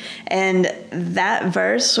somebody, and that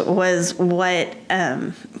verse was what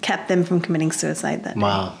kept them from committing suicide that day.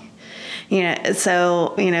 Wow.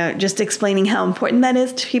 So, just explaining how important that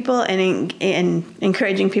is to people and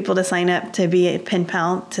encouraging people to sign up to be a pen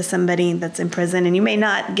pal to somebody that's in prison. And you may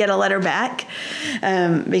not get a letter back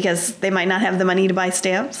because they might not have the money to buy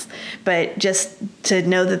stamps, but just to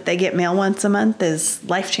know that they get mail once a month is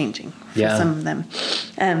life-changing for some of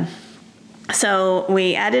them. So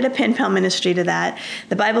we added a pen pal ministry to that.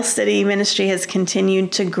 The Bible study ministry has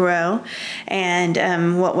continued to grow,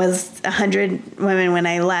 and what was 100 women when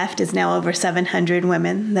I left is now over 700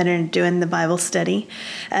 women that are doing the Bible study.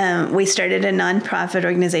 We started a nonprofit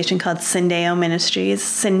organization called Syndeo Ministries.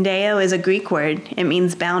 Syndeo is a Greek word. It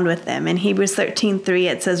means bound with them. In Hebrews 13:3,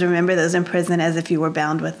 it says, "Remember those in prison as if you were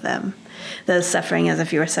bound with them. Those suffering as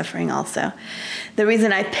if you were suffering also." The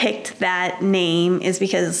reason I picked that name is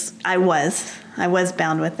because I was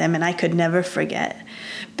bound with them, and I could never forget.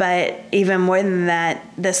 But even more than that,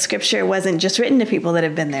 the scripture wasn't just written to people that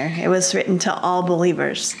have been there. It was written to all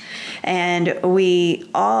believers. And we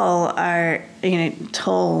all are,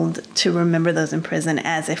 told to remember those in prison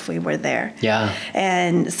as if we were there. Yeah.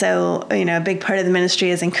 And so, a big part of the ministry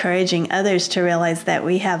is encouraging others to realize that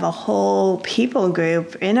we have a whole people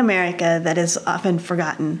group in America that is often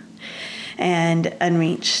forgotten and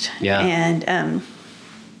unreached. Yeah.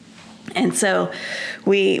 And so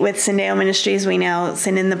with Syndeo Ministries, we now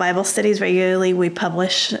send in the Bible studies regularly. We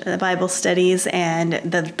publish the Bible studies, and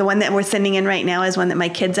the one that we're sending in right now is one that my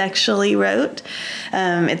kids actually wrote.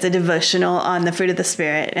 It's a devotional on the fruit of the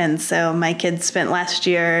Spirit. And so my kids spent last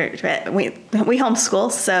year, we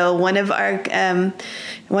homeschool, so one of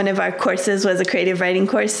our courses was a creative writing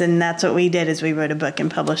course, and that's what we did is we wrote a book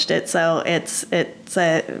and published it. So it's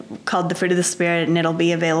called The Fruit of the Spirit, and it'll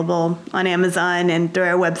be available on Amazon and through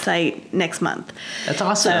our website next month. That's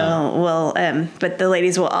awesome. So but the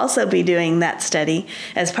ladies will also be doing that study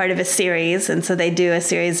as part of a series, and so they do a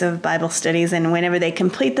series of Bible studies, and whenever they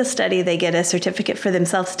complete the study, they get a certificate for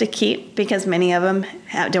themselves to keep, because many of them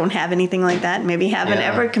don't have anything like that, maybe haven't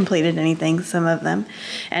ever completed anything, some of them,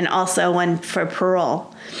 and also one for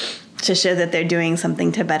parole to show that they're doing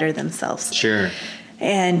something to better themselves. Sure.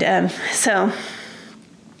 And so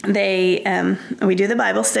we do the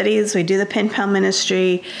Bible studies, we do the pen pal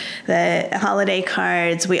ministry, the holiday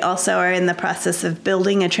cards. We also are in the process of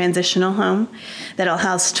building a transitional home that'll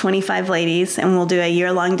house 25 ladies, and we'll do a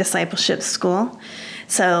year-long discipleship school.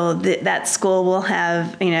 So that school will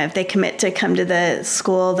have, if they commit to come to the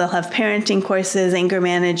school, they'll have parenting courses, anger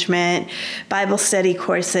management, Bible study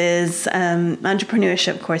courses,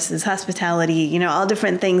 entrepreneurship courses, hospitality, all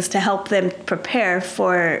different things to help them prepare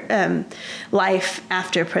for life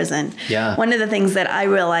after prison. Yeah. One of the things that I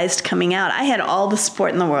realized coming out, I had all the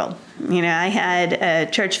support in the world. I had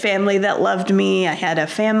a church family that loved me. I had a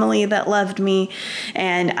family that loved me,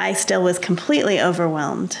 and I still was completely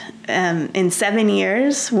overwhelmed. In 7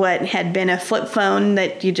 years, what had been a flip phone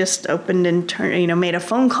that you just opened and turned, made a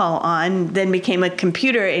phone call on, then became a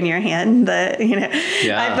computer in your hand.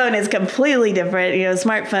 iPhone is completely different,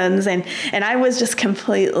 smartphones, and I was just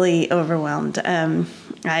completely overwhelmed.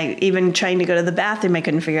 I even trying to go to the bathroom, I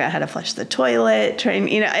couldn't figure out how to flush the toilet.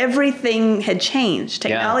 Everything had changed.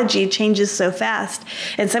 Technology changes so fast,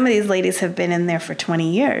 and some of these ladies have been in there for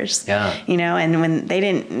 20 years. Yeah. And when they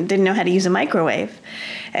didn't know how to use a microwave,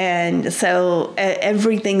 and so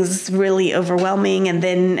everything's really overwhelming. And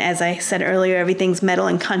then, as I said earlier, everything's metal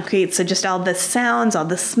and concrete. So just all the sounds, all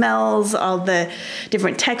the smells, all the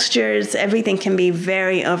different textures, everything can be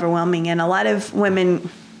very overwhelming. And a lot of women,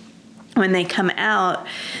 when they come out,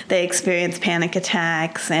 they experience panic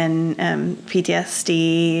attacks and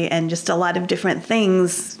PTSD and just a lot of different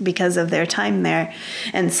things because of their time there.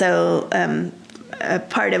 And so a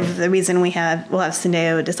part of the reason we'll have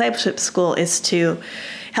Syndeo Discipleship School is to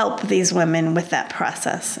help these women with that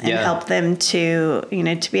process and help them to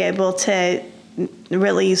be able to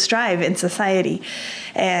really strive in society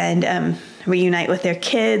and reunite with their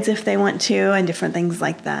kids if they want to, and different things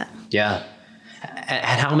like that. Yeah.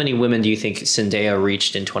 And how many women do you think Syndeo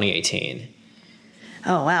reached in 2018?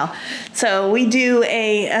 Oh, wow. So we do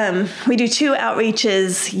two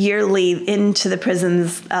outreaches yearly into the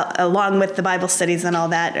prisons, along with the Bible studies and all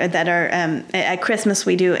that are at Christmas.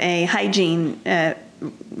 We do a hygiene,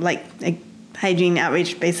 hygiene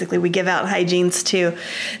outreach. Basically, we give out hygienes to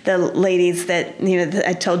the ladies that,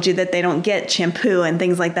 I told you that they don't get shampoo and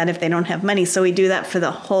things like that if they don't have money. So we do that for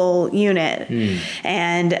the whole unit.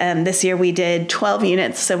 And this year we did 12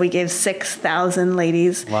 units. So we gave 6,000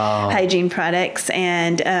 ladies hygiene products.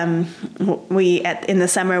 And in the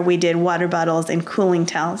summer, we did water bottles and cooling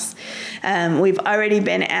towels. We've already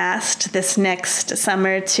been asked this next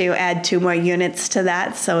summer to add 2 more units to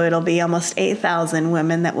that. So it'll be almost 8,000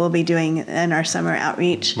 women that we'll be doing in our summer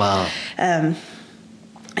outreach. Wow.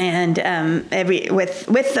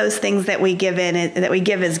 With those things that we give that we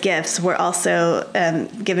give as gifts, we're also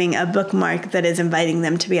giving a bookmark that is inviting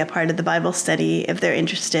them to be a part of the Bible study if they're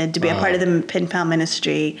interested, to be a part of the Pen Pal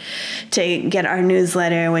ministry, to get our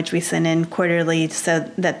newsletter, which we send in quarterly,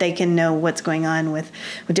 so that they can know what's going on with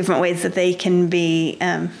different ways that they can be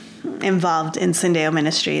involved in Syndeo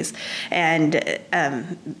Ministries, and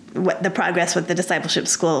what the progress with the discipleship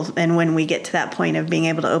school, and when we get to that point of being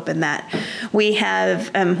able to open that. We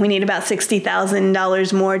need about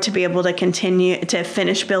 $60,000 more to be able to continue to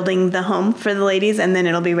finish building the home for the ladies, and then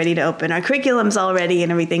it'll be ready to open. Our curriculum's all ready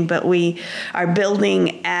and everything, but we are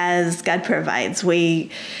building as God provides.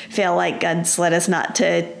 We feel like God's led us not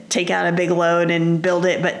to take out a big load and build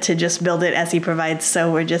it, but to just build it as He provides.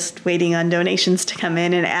 So we're just waiting on donations to come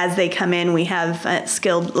in, and as they come in, we have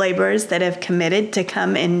skilled laborers that have committed to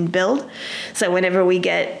come and build. So whenever we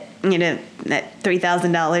get that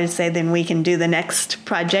 $3,000, say, then we can do the next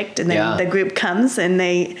project, and then the group comes, and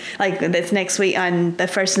they, like this next week on the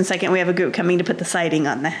 1st and 2nd, we have a group coming to put the siding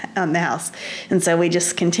on the house, and so we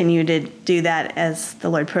just continue to do that as the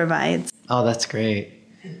Lord provides. Oh, that's great.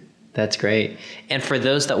 That's great. And for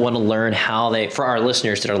those that want to learn for our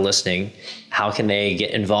listeners that are listening, how can they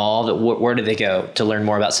get involved? Where do they go to learn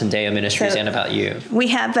more about Syndeo Ministries and about you? We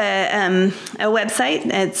have a website.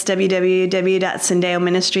 It's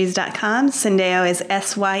www.syndeoministries.com. Syndeo is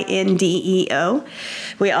SYNDEO.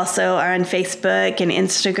 We also are on Facebook and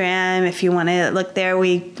Instagram. If you want to look there,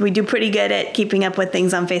 we do pretty good at keeping up with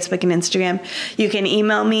things on Facebook and Instagram. You can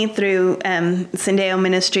email me through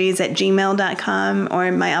syndeoministries@gmail.com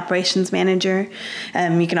or my operations manager.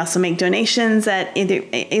 You can also make donations at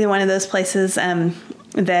either one of those places.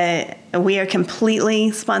 That we are completely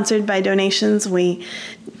sponsored by donations. We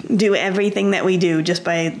do everything that we do just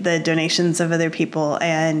by the donations of other people,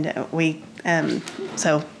 and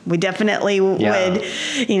so we definitely would,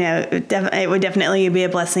 it would definitely be a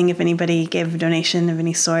blessing if anybody gave a donation of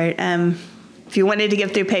any sort. If you wanted to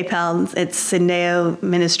give through PayPal, it's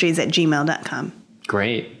syndeoministries@gmail.com.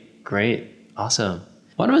 Great. Awesome.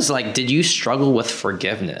 One was like, did you struggle with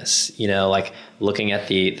forgiveness? Like looking at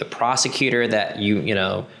the prosecutor that you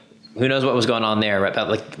know, who knows what was going on there, right? But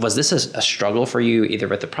like, was this a struggle for you either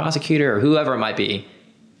with the prosecutor or whoever it might be?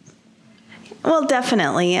 Well,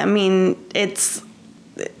 definitely. I mean, it's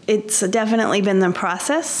definitely been the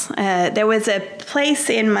process. There was a place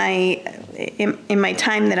in my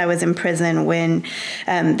time that I was in prison when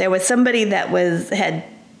there was somebody that had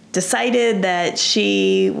decided that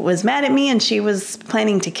she was mad at me and she was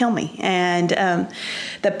planning to kill me. And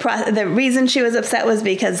the reason she was upset was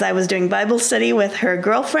because I was doing Bible study with her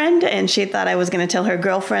girlfriend, and she thought I was going to tell her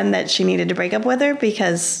girlfriend that she needed to break up with her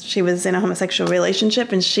because she was in a homosexual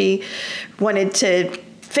relationship, and she wanted to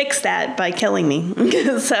fix that by killing me.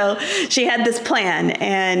 So she had this plan,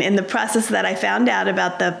 and in the process that I found out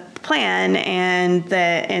about the plan,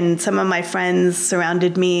 and some of my friends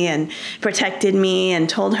surrounded me and protected me and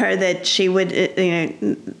told her that she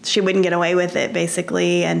wouldn't get away with it,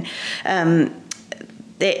 basically. And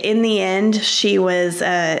in the end, she was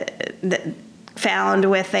found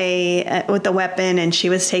with a weapon, and she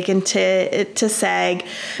was taken to SAG.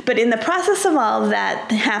 But in the process of all of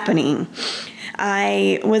that happening,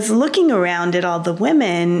 I was looking around at all the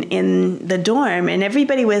women in the dorm, and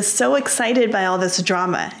everybody was so excited by all this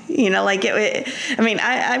drama. My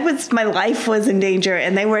life was in danger,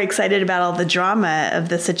 and they were excited about all the drama of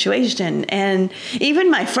the situation. And even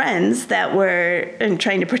my friends that were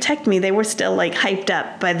trying to protect me, they were still like hyped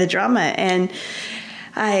up by the drama. And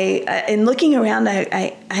in looking around,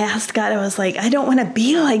 I asked God, I was like, I don't want to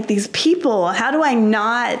be like these people. How do I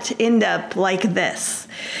not end up like this?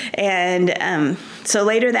 And so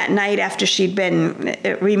later that night, after she'd been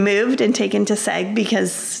removed and taken to SAG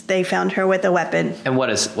because they found her with a weapon. And what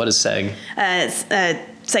is SAG?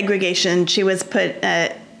 Segregation. She was put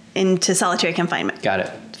into solitary confinement. Got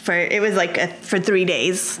it. It was for 3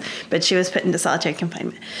 days, but she was put into solitary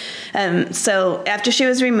confinement. So after she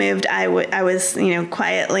was removed, I was,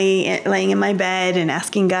 quietly laying in my bed and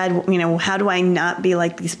asking God, how do I not be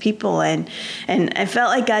like these people? And I felt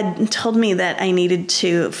like God told me that I needed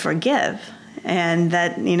to forgive, and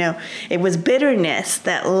that, it was bitterness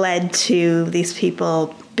that led to these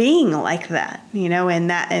people being like that,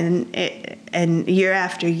 and year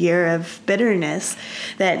after year of bitterness,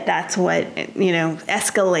 that's what,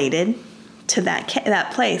 escalated to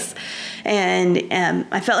that place. And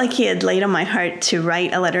I felt like He had laid on my heart to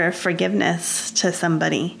write a letter of forgiveness to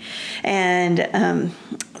somebody. And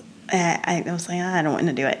I was like, I don't want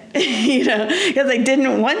to do it, because I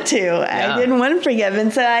didn't want to. Yeah. I didn't want to forgive.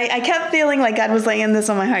 And so I kept feeling like God was laying this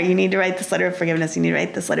on my heart. You need to write this letter of forgiveness. You need to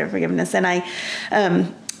write this letter of forgiveness. And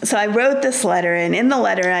so I wrote this letter, and in the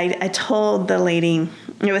letter, I told the lady,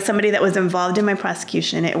 it was somebody that was involved in my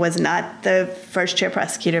prosecution. It was not the first chair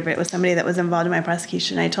prosecutor, but it was somebody that was involved in my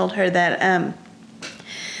prosecution. I told her that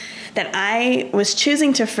I was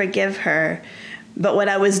choosing to forgive her, but what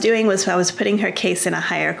I was doing was I was putting her case in a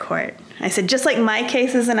higher court. I said, just like my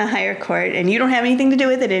case is in a higher court, and you don't have anything to do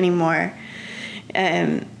with it anymore,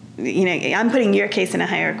 I'm putting your case in a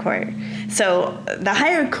higher court. So the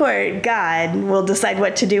higher court, God, will decide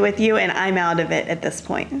what to do with you, and I'm out of it at this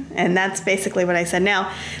point. And that's basically what I said.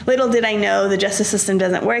 Now, little did I know the justice system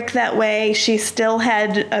doesn't work that way. She still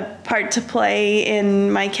had a part to play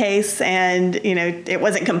in my case, and, it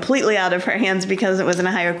wasn't completely out of her hands because it was in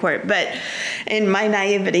a higher court. But in my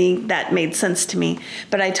naivety, that made sense to me.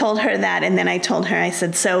 But I told her that, and then I told her, I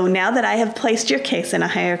said, so now that I have placed your case in a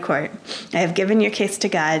higher court, I have given your case to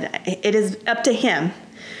God, it is up to Him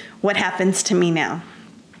what happens to me now.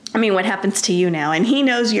 What happens to you now. And He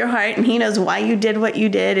knows your heart, and He knows why you did what you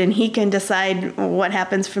did, and He can decide what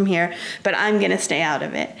happens from here, but I'm going to stay out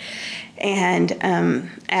of it. And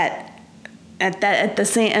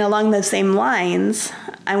along those same lines,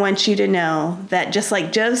 I want you to know that just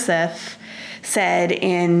like Joseph said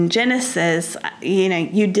in Genesis,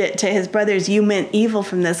 you did to his brothers, you meant evil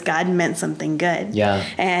from this, God meant something good. Yeah.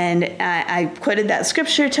 And I quoted that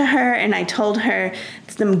scripture to her, and I told her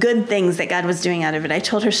some good things that God was doing out of it. I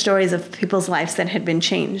told her stories of people's lives that had been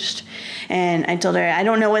changed. And I told her, I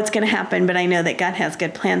don't know what's going to happen, but I know that God has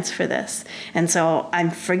good plans for this. And so I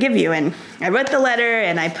forgive you. And I wrote the letter,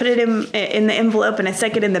 and I put it in the envelope, and I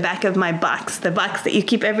stuck it in the back of my box, the box that you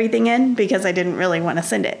keep everything in, because I didn't really want to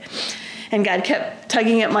send it. And God kept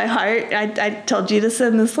tugging at my heart. I told you to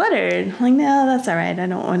send this letter. And I'm like, no, that's all right. I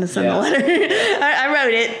don't want to send the letter. I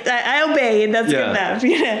wrote it. I obeyed. That's good enough.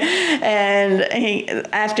 And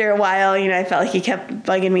after a while, I felt like he kept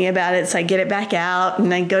bugging me about it. So I get it back out,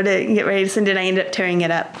 and I go to get ready to send it. I end up tearing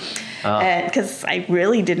it up because I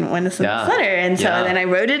really didn't want to send this letter. And so then I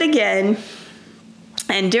wrote it again.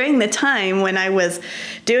 And during the time when I was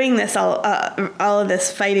doing this, all of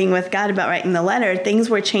this fighting with God about writing the letter, things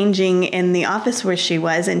were changing in the office where she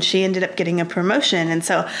was, and she ended up getting a promotion. And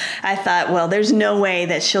so I thought, well, there's no way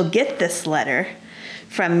that she'll get this letter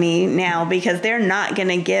from me now, because they're not going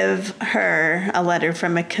to give her a letter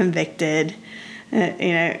from a convicted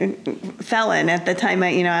felon. At the time,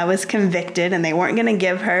 I was convicted, and they weren't going to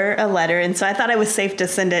give her a letter. And so I thought I was safe to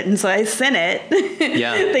send it. And so I sent it,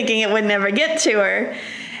 thinking it would never get to her.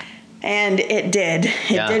 And it did.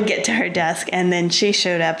 It did get to her desk. And then she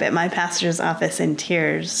showed up at my pastor's office in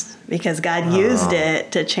tears, because God used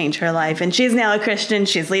it to change her life. And she's now a Christian.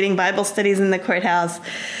 She's leading Bible studies in the courthouse.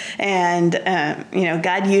 And,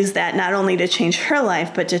 God used that not only to change her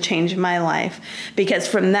life, but to change my life. Because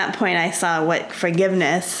from that point, I saw what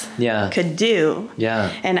forgiveness could do.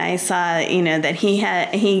 Yeah. And I saw, that he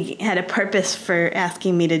had a purpose for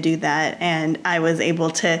asking me to do that. And I was able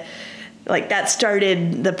to, that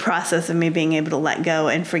started the process of me being able to let go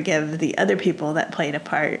and forgive the other people that played a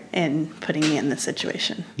part in putting me in this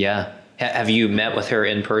situation. Yeah. Have you met with her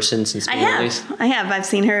in person since being released? I have. I've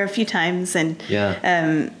seen her a few times, and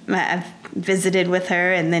I've visited with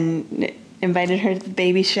her, and then invited her to the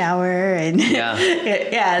baby shower, and So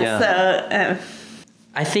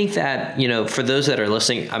I think that for those that are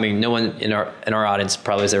listening, I mean, no one in our audience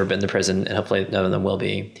probably has ever been to prison, and hopefully none of them will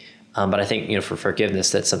be. But I think for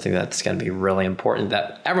forgiveness, that's something that's going to be really important.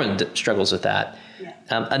 That everyone struggles with that. Yeah.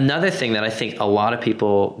 Another thing that I think a lot of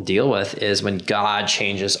people deal with is when God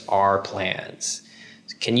changes our plans.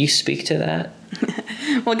 Can you speak to that?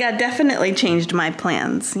 Well, God definitely changed my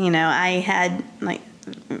plans. I had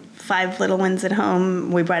 5 little ones at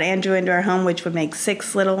home. We brought Andrew into our home, which would make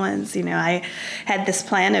 6 little ones. I had this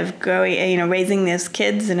plan of growing, raising these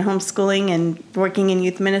kids and homeschooling and working in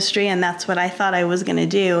youth ministry, and that's what I thought I was going to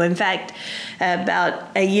do. In fact, about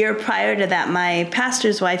a year prior to that, my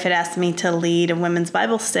pastor's wife had asked me to lead a women's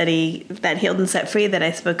Bible study, that Healed and Set Free that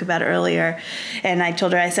I spoke about earlier. And I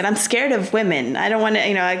told her, I said, I'm scared of women. I don't want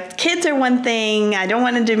to, kids are one thing. I don't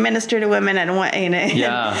want to minister to women. I don't want,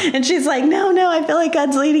 Yeah. And she's like, no, I feel like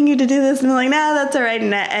God's leading you to do this. And I'm like, nah, that's all right.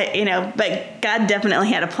 And but God definitely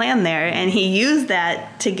had a plan there, and He used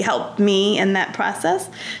that to help me in that process,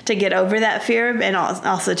 to get over that fear, and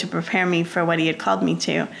also to prepare me for what He had called me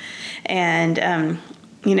to. And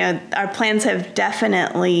our plans have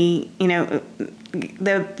definitely,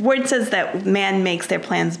 the word says that man makes their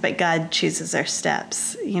plans, but God chooses our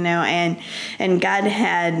steps, and God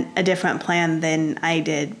had a different plan than I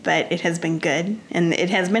did, but it has been good, and it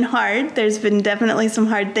has been hard. There's been definitely some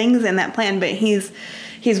hard things in that plan, but he's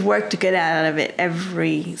worked good out of it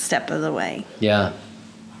every step of the way. Yeah.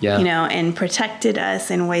 Yeah. And protected us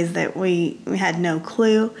in ways that we had no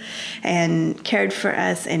clue, and cared for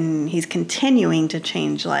us, and He's continuing to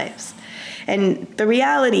change lives. And the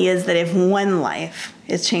reality is that if one life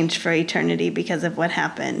is changed for eternity because of what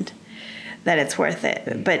happened, that it's worth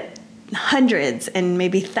it. But hundreds and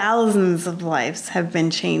maybe thousands of lives have been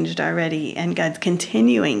changed already, and God's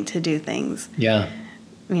continuing to do things. Yeah.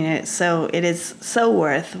 So it is so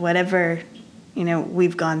worth whatever,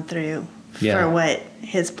 we've gone through for what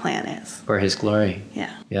His plan is. For His glory.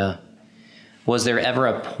 Yeah. Yeah. Was there ever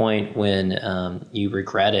a point when you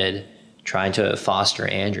regretted trying to foster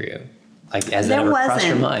Andrew? Has that ever crossed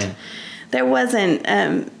your mind? There wasn't.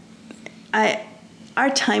 Our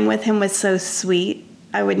time with him was so sweet.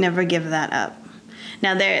 I would never give that up.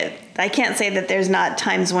 Now, I can't say that there's not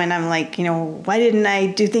times when I'm like, why didn't I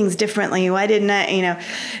do things differently? Why didn't I,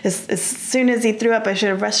 as soon as he threw up, I should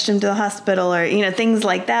have rushed him to the hospital, or, things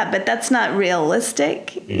like that. But that's not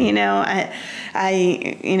realistic. Being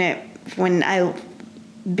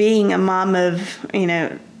a mom of,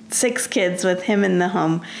 6 kids with him in the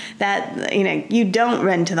home, that, you don't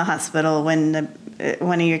run to the hospital when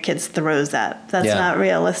one of your kids throws up. That's not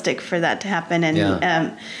realistic for that to happen.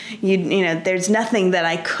 And, there's nothing that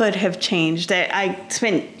I could have changed. I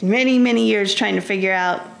spent many, many years trying to figure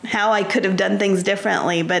out how I could have done things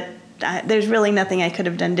differently, but there's really nothing I could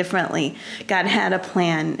have done differently. God had a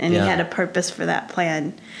plan, and He had a purpose for that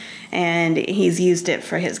plan, and He's used it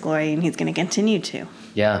for His glory, and He's going to continue to.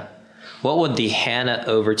 Yeah. What would the Hannah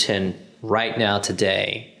Overton right now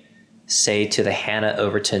today say to the Hannah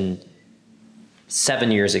Overton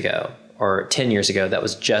 7 years ago or 10 years ago that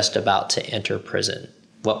was just about to enter prison?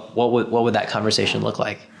 What would that conversation look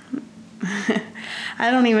like?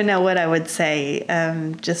 I don't even know what I would say.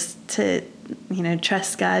 Just to,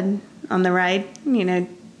 trust God on the ride. It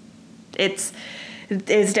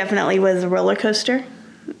definitely was a roller coaster.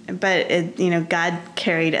 But, God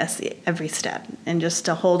carried us every step, and just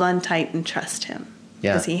to hold on tight and trust Him.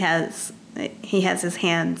 Yeah. Because He has His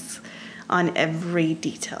hands on every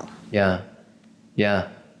detail. Yeah. Yeah.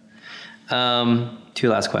 2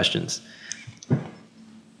 last questions.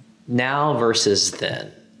 Now versus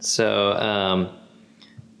then. So,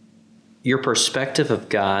 your perspective of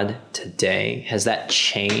God today, has that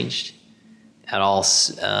changed at all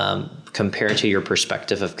compared to your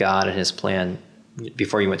perspective of God and his plan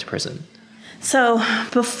before you went to prison? So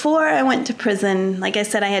before I went to prison, like I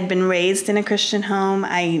said, I had been raised in a Christian home.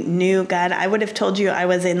 I knew God. I would have told you I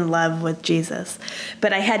was in love with Jesus,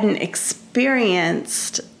 but I hadn't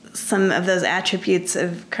experienced some of those attributes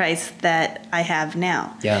of Christ that I have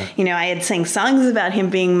now. Yeah. You know, I had sang songs about him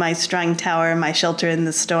being my strong tower, my shelter in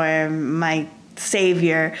the storm, my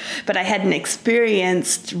Savior, but I hadn't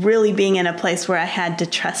experienced really being in a place where I had to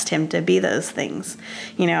trust him to be those things.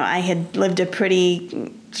 You know, I had lived a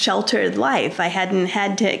pretty sheltered life. I hadn't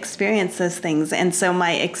had to experience those things. And so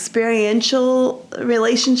my experiential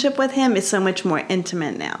relationship with him is so much more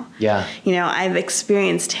intimate now. Yeah. You know, I've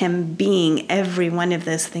experienced him being every one of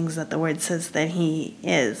those things that the word says that he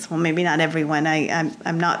is. Well, maybe not every one.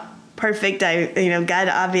 I'm not perfect. God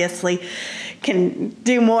obviously can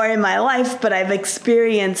do more in my life, but I've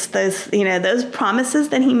experienced those promises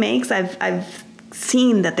that he makes. I've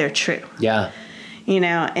seen that they're true. Yeah. You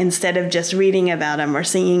know, instead of just reading about them or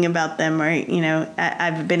singing about them, or,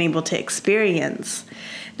 I've been able to experience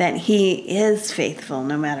that he is faithful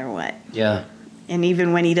no matter what. Yeah. And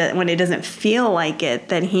even when it doesn't feel like it,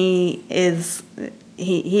 that he is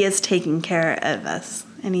taking care of us,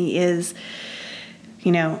 and he is,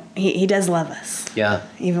 he does love us. Yeah.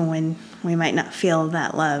 Even when we might not feel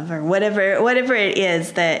that love or whatever it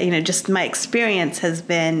is that, just my experience has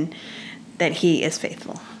been that he is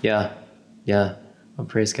faithful. Yeah. Yeah. Well,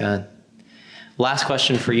 praise God. Last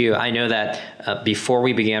question for you. I know that before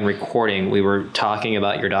we began recording, we were talking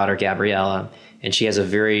about your daughter, Gabriella, and she has a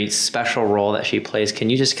very special role that she plays. Can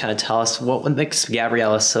you just kind of tell us what makes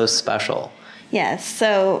Gabriella so special? Yes.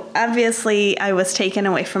 So obviously I was taken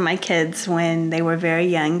away from my kids when they were very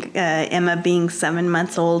young, Emma being 7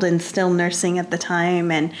 months old and still nursing at the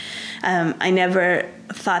time. And I never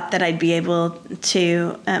thought that I'd be able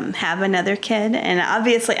to have another kid. And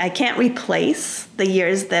obviously I can't replace the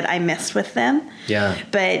years that I missed with them. Yeah.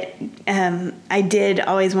 But I did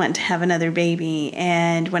always want to have another baby.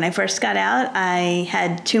 And when I first got out, I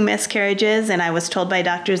had 2 miscarriages, and I was told by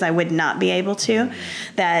doctors I would not be able to,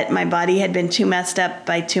 that my body had been too messed up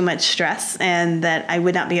by too much stress, and that I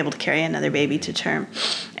would not be able to carry another baby to term,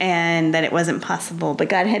 and that it wasn't possible. But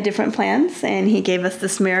God had different plans, and he gave us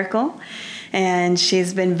this miracle. And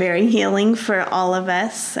she's been very healing for all of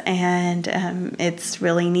us. And it's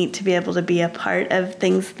really neat to be able to be a part of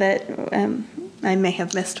things that I may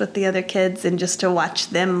have missed with the other kids, and just to watch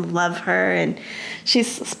them love her. And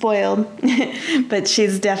she's spoiled, but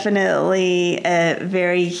she's definitely a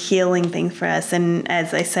very healing thing for us. And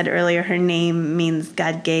as I said earlier, her name means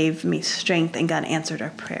God gave me strength, and God answered our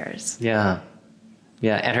prayers. Yeah.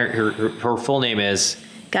 Yeah. And her full name is?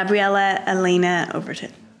 Gabriella Elena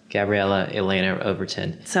Overton. Gabriella Elena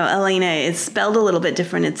Overton. So Elena is spelled a little bit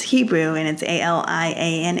different. It's Hebrew, and it's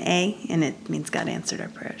Aliana, and it means God answered our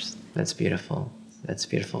prayers. That's beautiful. That's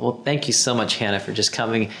beautiful. Well, thank you so much, Hannah, for just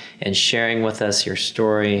coming and sharing with us your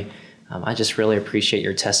story. I just really appreciate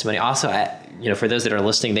your testimony. Also, for those that are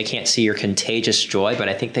listening, they can't see your contagious joy, but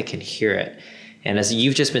I think they can hear it. And as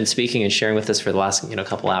you've just been speaking and sharing with us for the last,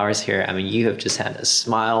 couple hours here, I mean, you have just had a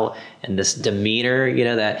smile and this demeanor,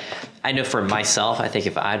 that I know for myself, I think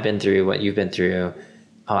if I'd been through what you've been through,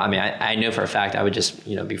 I know for a fact I would just,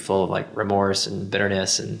 be full of like remorse and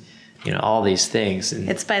bitterness and, all these things. And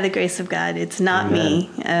it's by the grace of God. It's not me.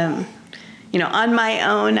 On my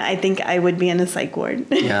own, I think I would be in a psych ward.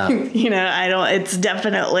 Yeah. It's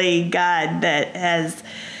definitely God that has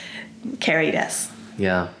carried us.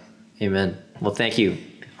 Yeah. Amen. Well, thank you.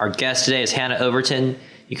 Our guest today is Hannah Overton.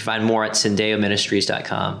 You can find more at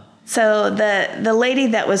SendeoMinistries.com. So the lady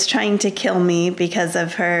that was trying to kill me because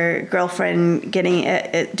of her girlfriend doing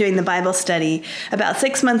the Bible study, about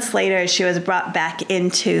 6 months later, she was brought back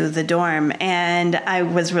into the dorm. And I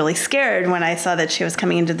was really scared when I saw that she was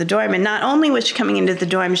coming into the dorm. And not only was she coming into the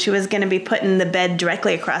dorm, she was going to be put in the bed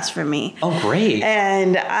directly across from me. Oh, great.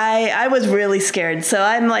 And I was really scared. So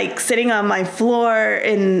I'm like sitting on my floor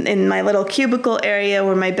in my little cubicle area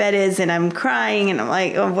where my bed is, and I'm crying, and I'm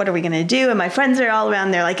like, oh, what are we going to do? And my friends are all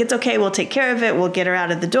around there like, it's it's okay. We'll take care of it. We'll get her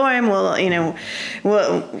out of the dorm. We'll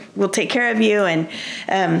take care of you. And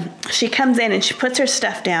she comes in and she puts her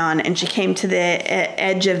stuff down, and she came to the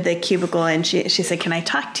edge of the cubicle, and she said, "Can I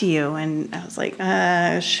talk to you?" And I was like,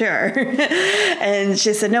 sure. And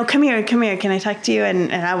she said, "No, come here. Can I talk to you?"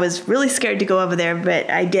 And I was really scared to go over there, but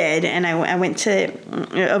I did. And I went to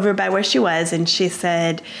over by where she was, and she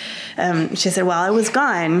said, while I was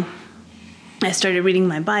gone, I started reading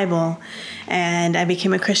my Bible, and I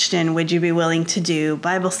became a Christian. Would you be willing to do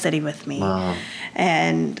Bible study with me? Wow.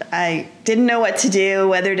 And I didn't know what to do,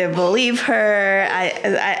 whether to believe her.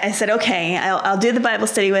 I said, okay, I'll do the Bible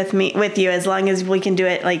study with you, as long as we can do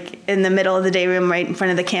it like in the middle of the day room, right in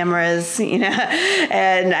front of the cameras,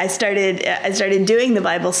 And I started doing the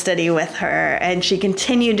Bible study with her, and she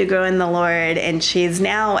continued to grow in the Lord. And she's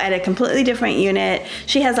now at a completely different unit.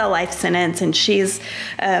 She has a life sentence, and she's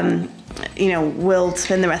will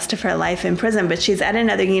spend the rest of her life in prison, but she's at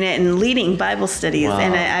another unit and leading Bible studies. Wow.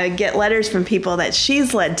 And I get letters from people that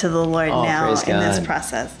she's led to the Lord now in this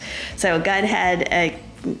process. So God had an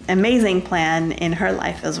amazing plan in her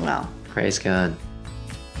life as well. Praise God.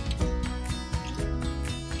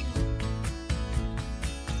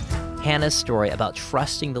 Hannah's story about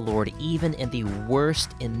trusting the Lord even in the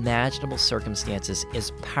worst imaginable circumstances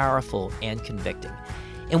is powerful and convicting.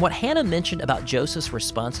 And what Hannah mentioned about Joseph's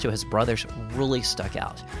response to his brothers really stuck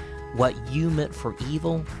out. What you meant for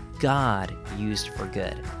evil, God used for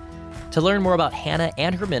good. To learn more about Hannah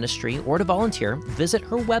and her ministry, or to volunteer, visit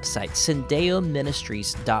her website,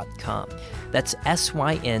 syndeoministries.com. That's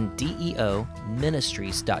SYNDEO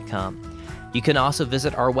ministries.com. You can also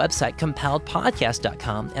visit our website,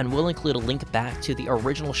 compelledpodcast.com, and we'll include a link back to the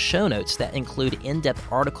original show notes that include in-depth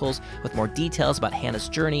articles with more details about Hannah's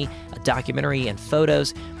journey, a documentary, and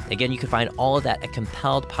photos. Again, you can find all of that at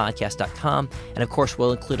compelledpodcast.com, and of course,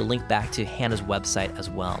 we'll include a link back to Hannah's website as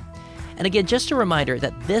well. And again, just a reminder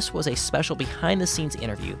that this was a special behind-the-scenes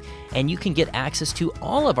interview, and you can get access to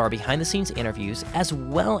all of our behind-the-scenes interviews as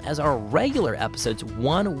well as our regular episodes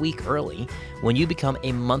 1 week early when you become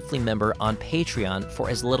a monthly member on Patreon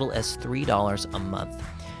for as little as $3 a month.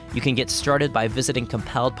 You can get started by visiting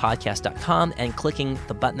compelledpodcast.com and clicking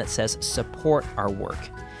the button that says Support Our Work.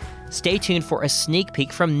 Stay tuned for a sneak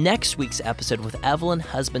peek from next week's episode with Evelyn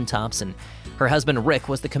Husband Thompson. Her husband, Rick,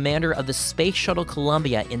 was the commander of the Space Shuttle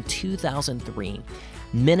Columbia in 2003.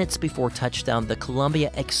 Minutes before touchdown, the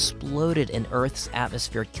Columbia exploded in Earth's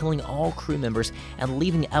atmosphere, killing all crew members and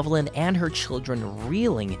leaving Evelyn and her children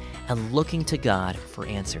reeling and looking to God for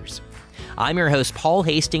answers. I'm your host, Paul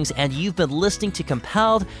Hastings, and you've been listening to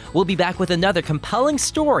Compelled. We'll be back with another compelling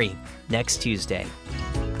story next Tuesday.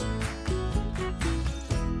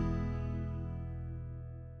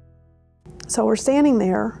 So we're standing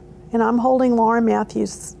there, and I'm holding Lauren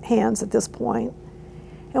Matthews' hands at this point,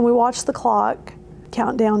 and we watch the clock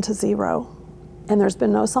count down to 0, and there's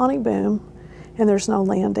been no sonic boom, and there's no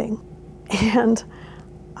landing, and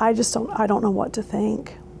I don't know what to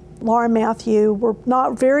think. Laura and Matthew were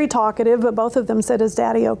not very talkative, but both of them said, "Is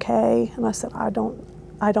Daddy okay?" And I said, I don't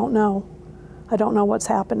know. I don't know what's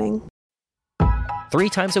happening. 3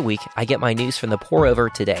 times a week, I get my news from the Pour Over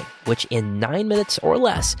Today, which in 9 minutes or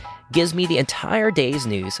less gives me the entire day's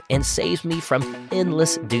news and saves me from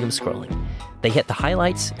endless doom scrolling. They hit the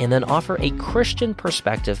highlights and then offer a Christian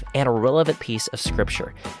perspective and a relevant piece of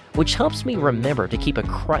scripture, which helps me remember to keep a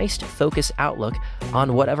Christ-focused outlook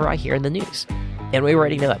on whatever I hear in the news. And we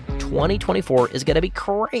already know it, 2024 is going to be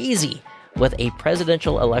crazy with a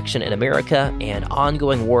presidential election in America and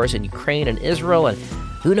ongoing wars in Ukraine and Israel, and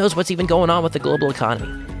who knows what's even going on with the global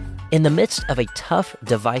economy. In the midst of a tough,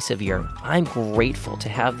 divisive year, I'm grateful to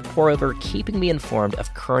have the Pour Over keeping me informed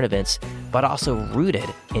of current events, but also rooted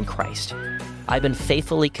in Christ. I've been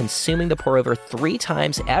faithfully consuming the Pour Over 3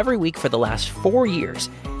 times every week for the last 4 years,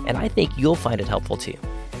 and I think you'll find it helpful too.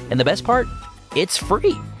 And the best part? It's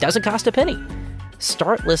free. Doesn't cost a penny.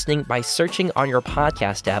 Start listening by searching on your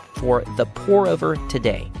podcast app for The Pour Over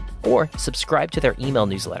Today, or subscribe to their email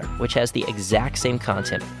newsletter, which has the exact same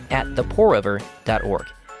content at thepourover.org.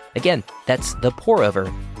 Again, that's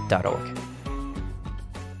thepourover.org.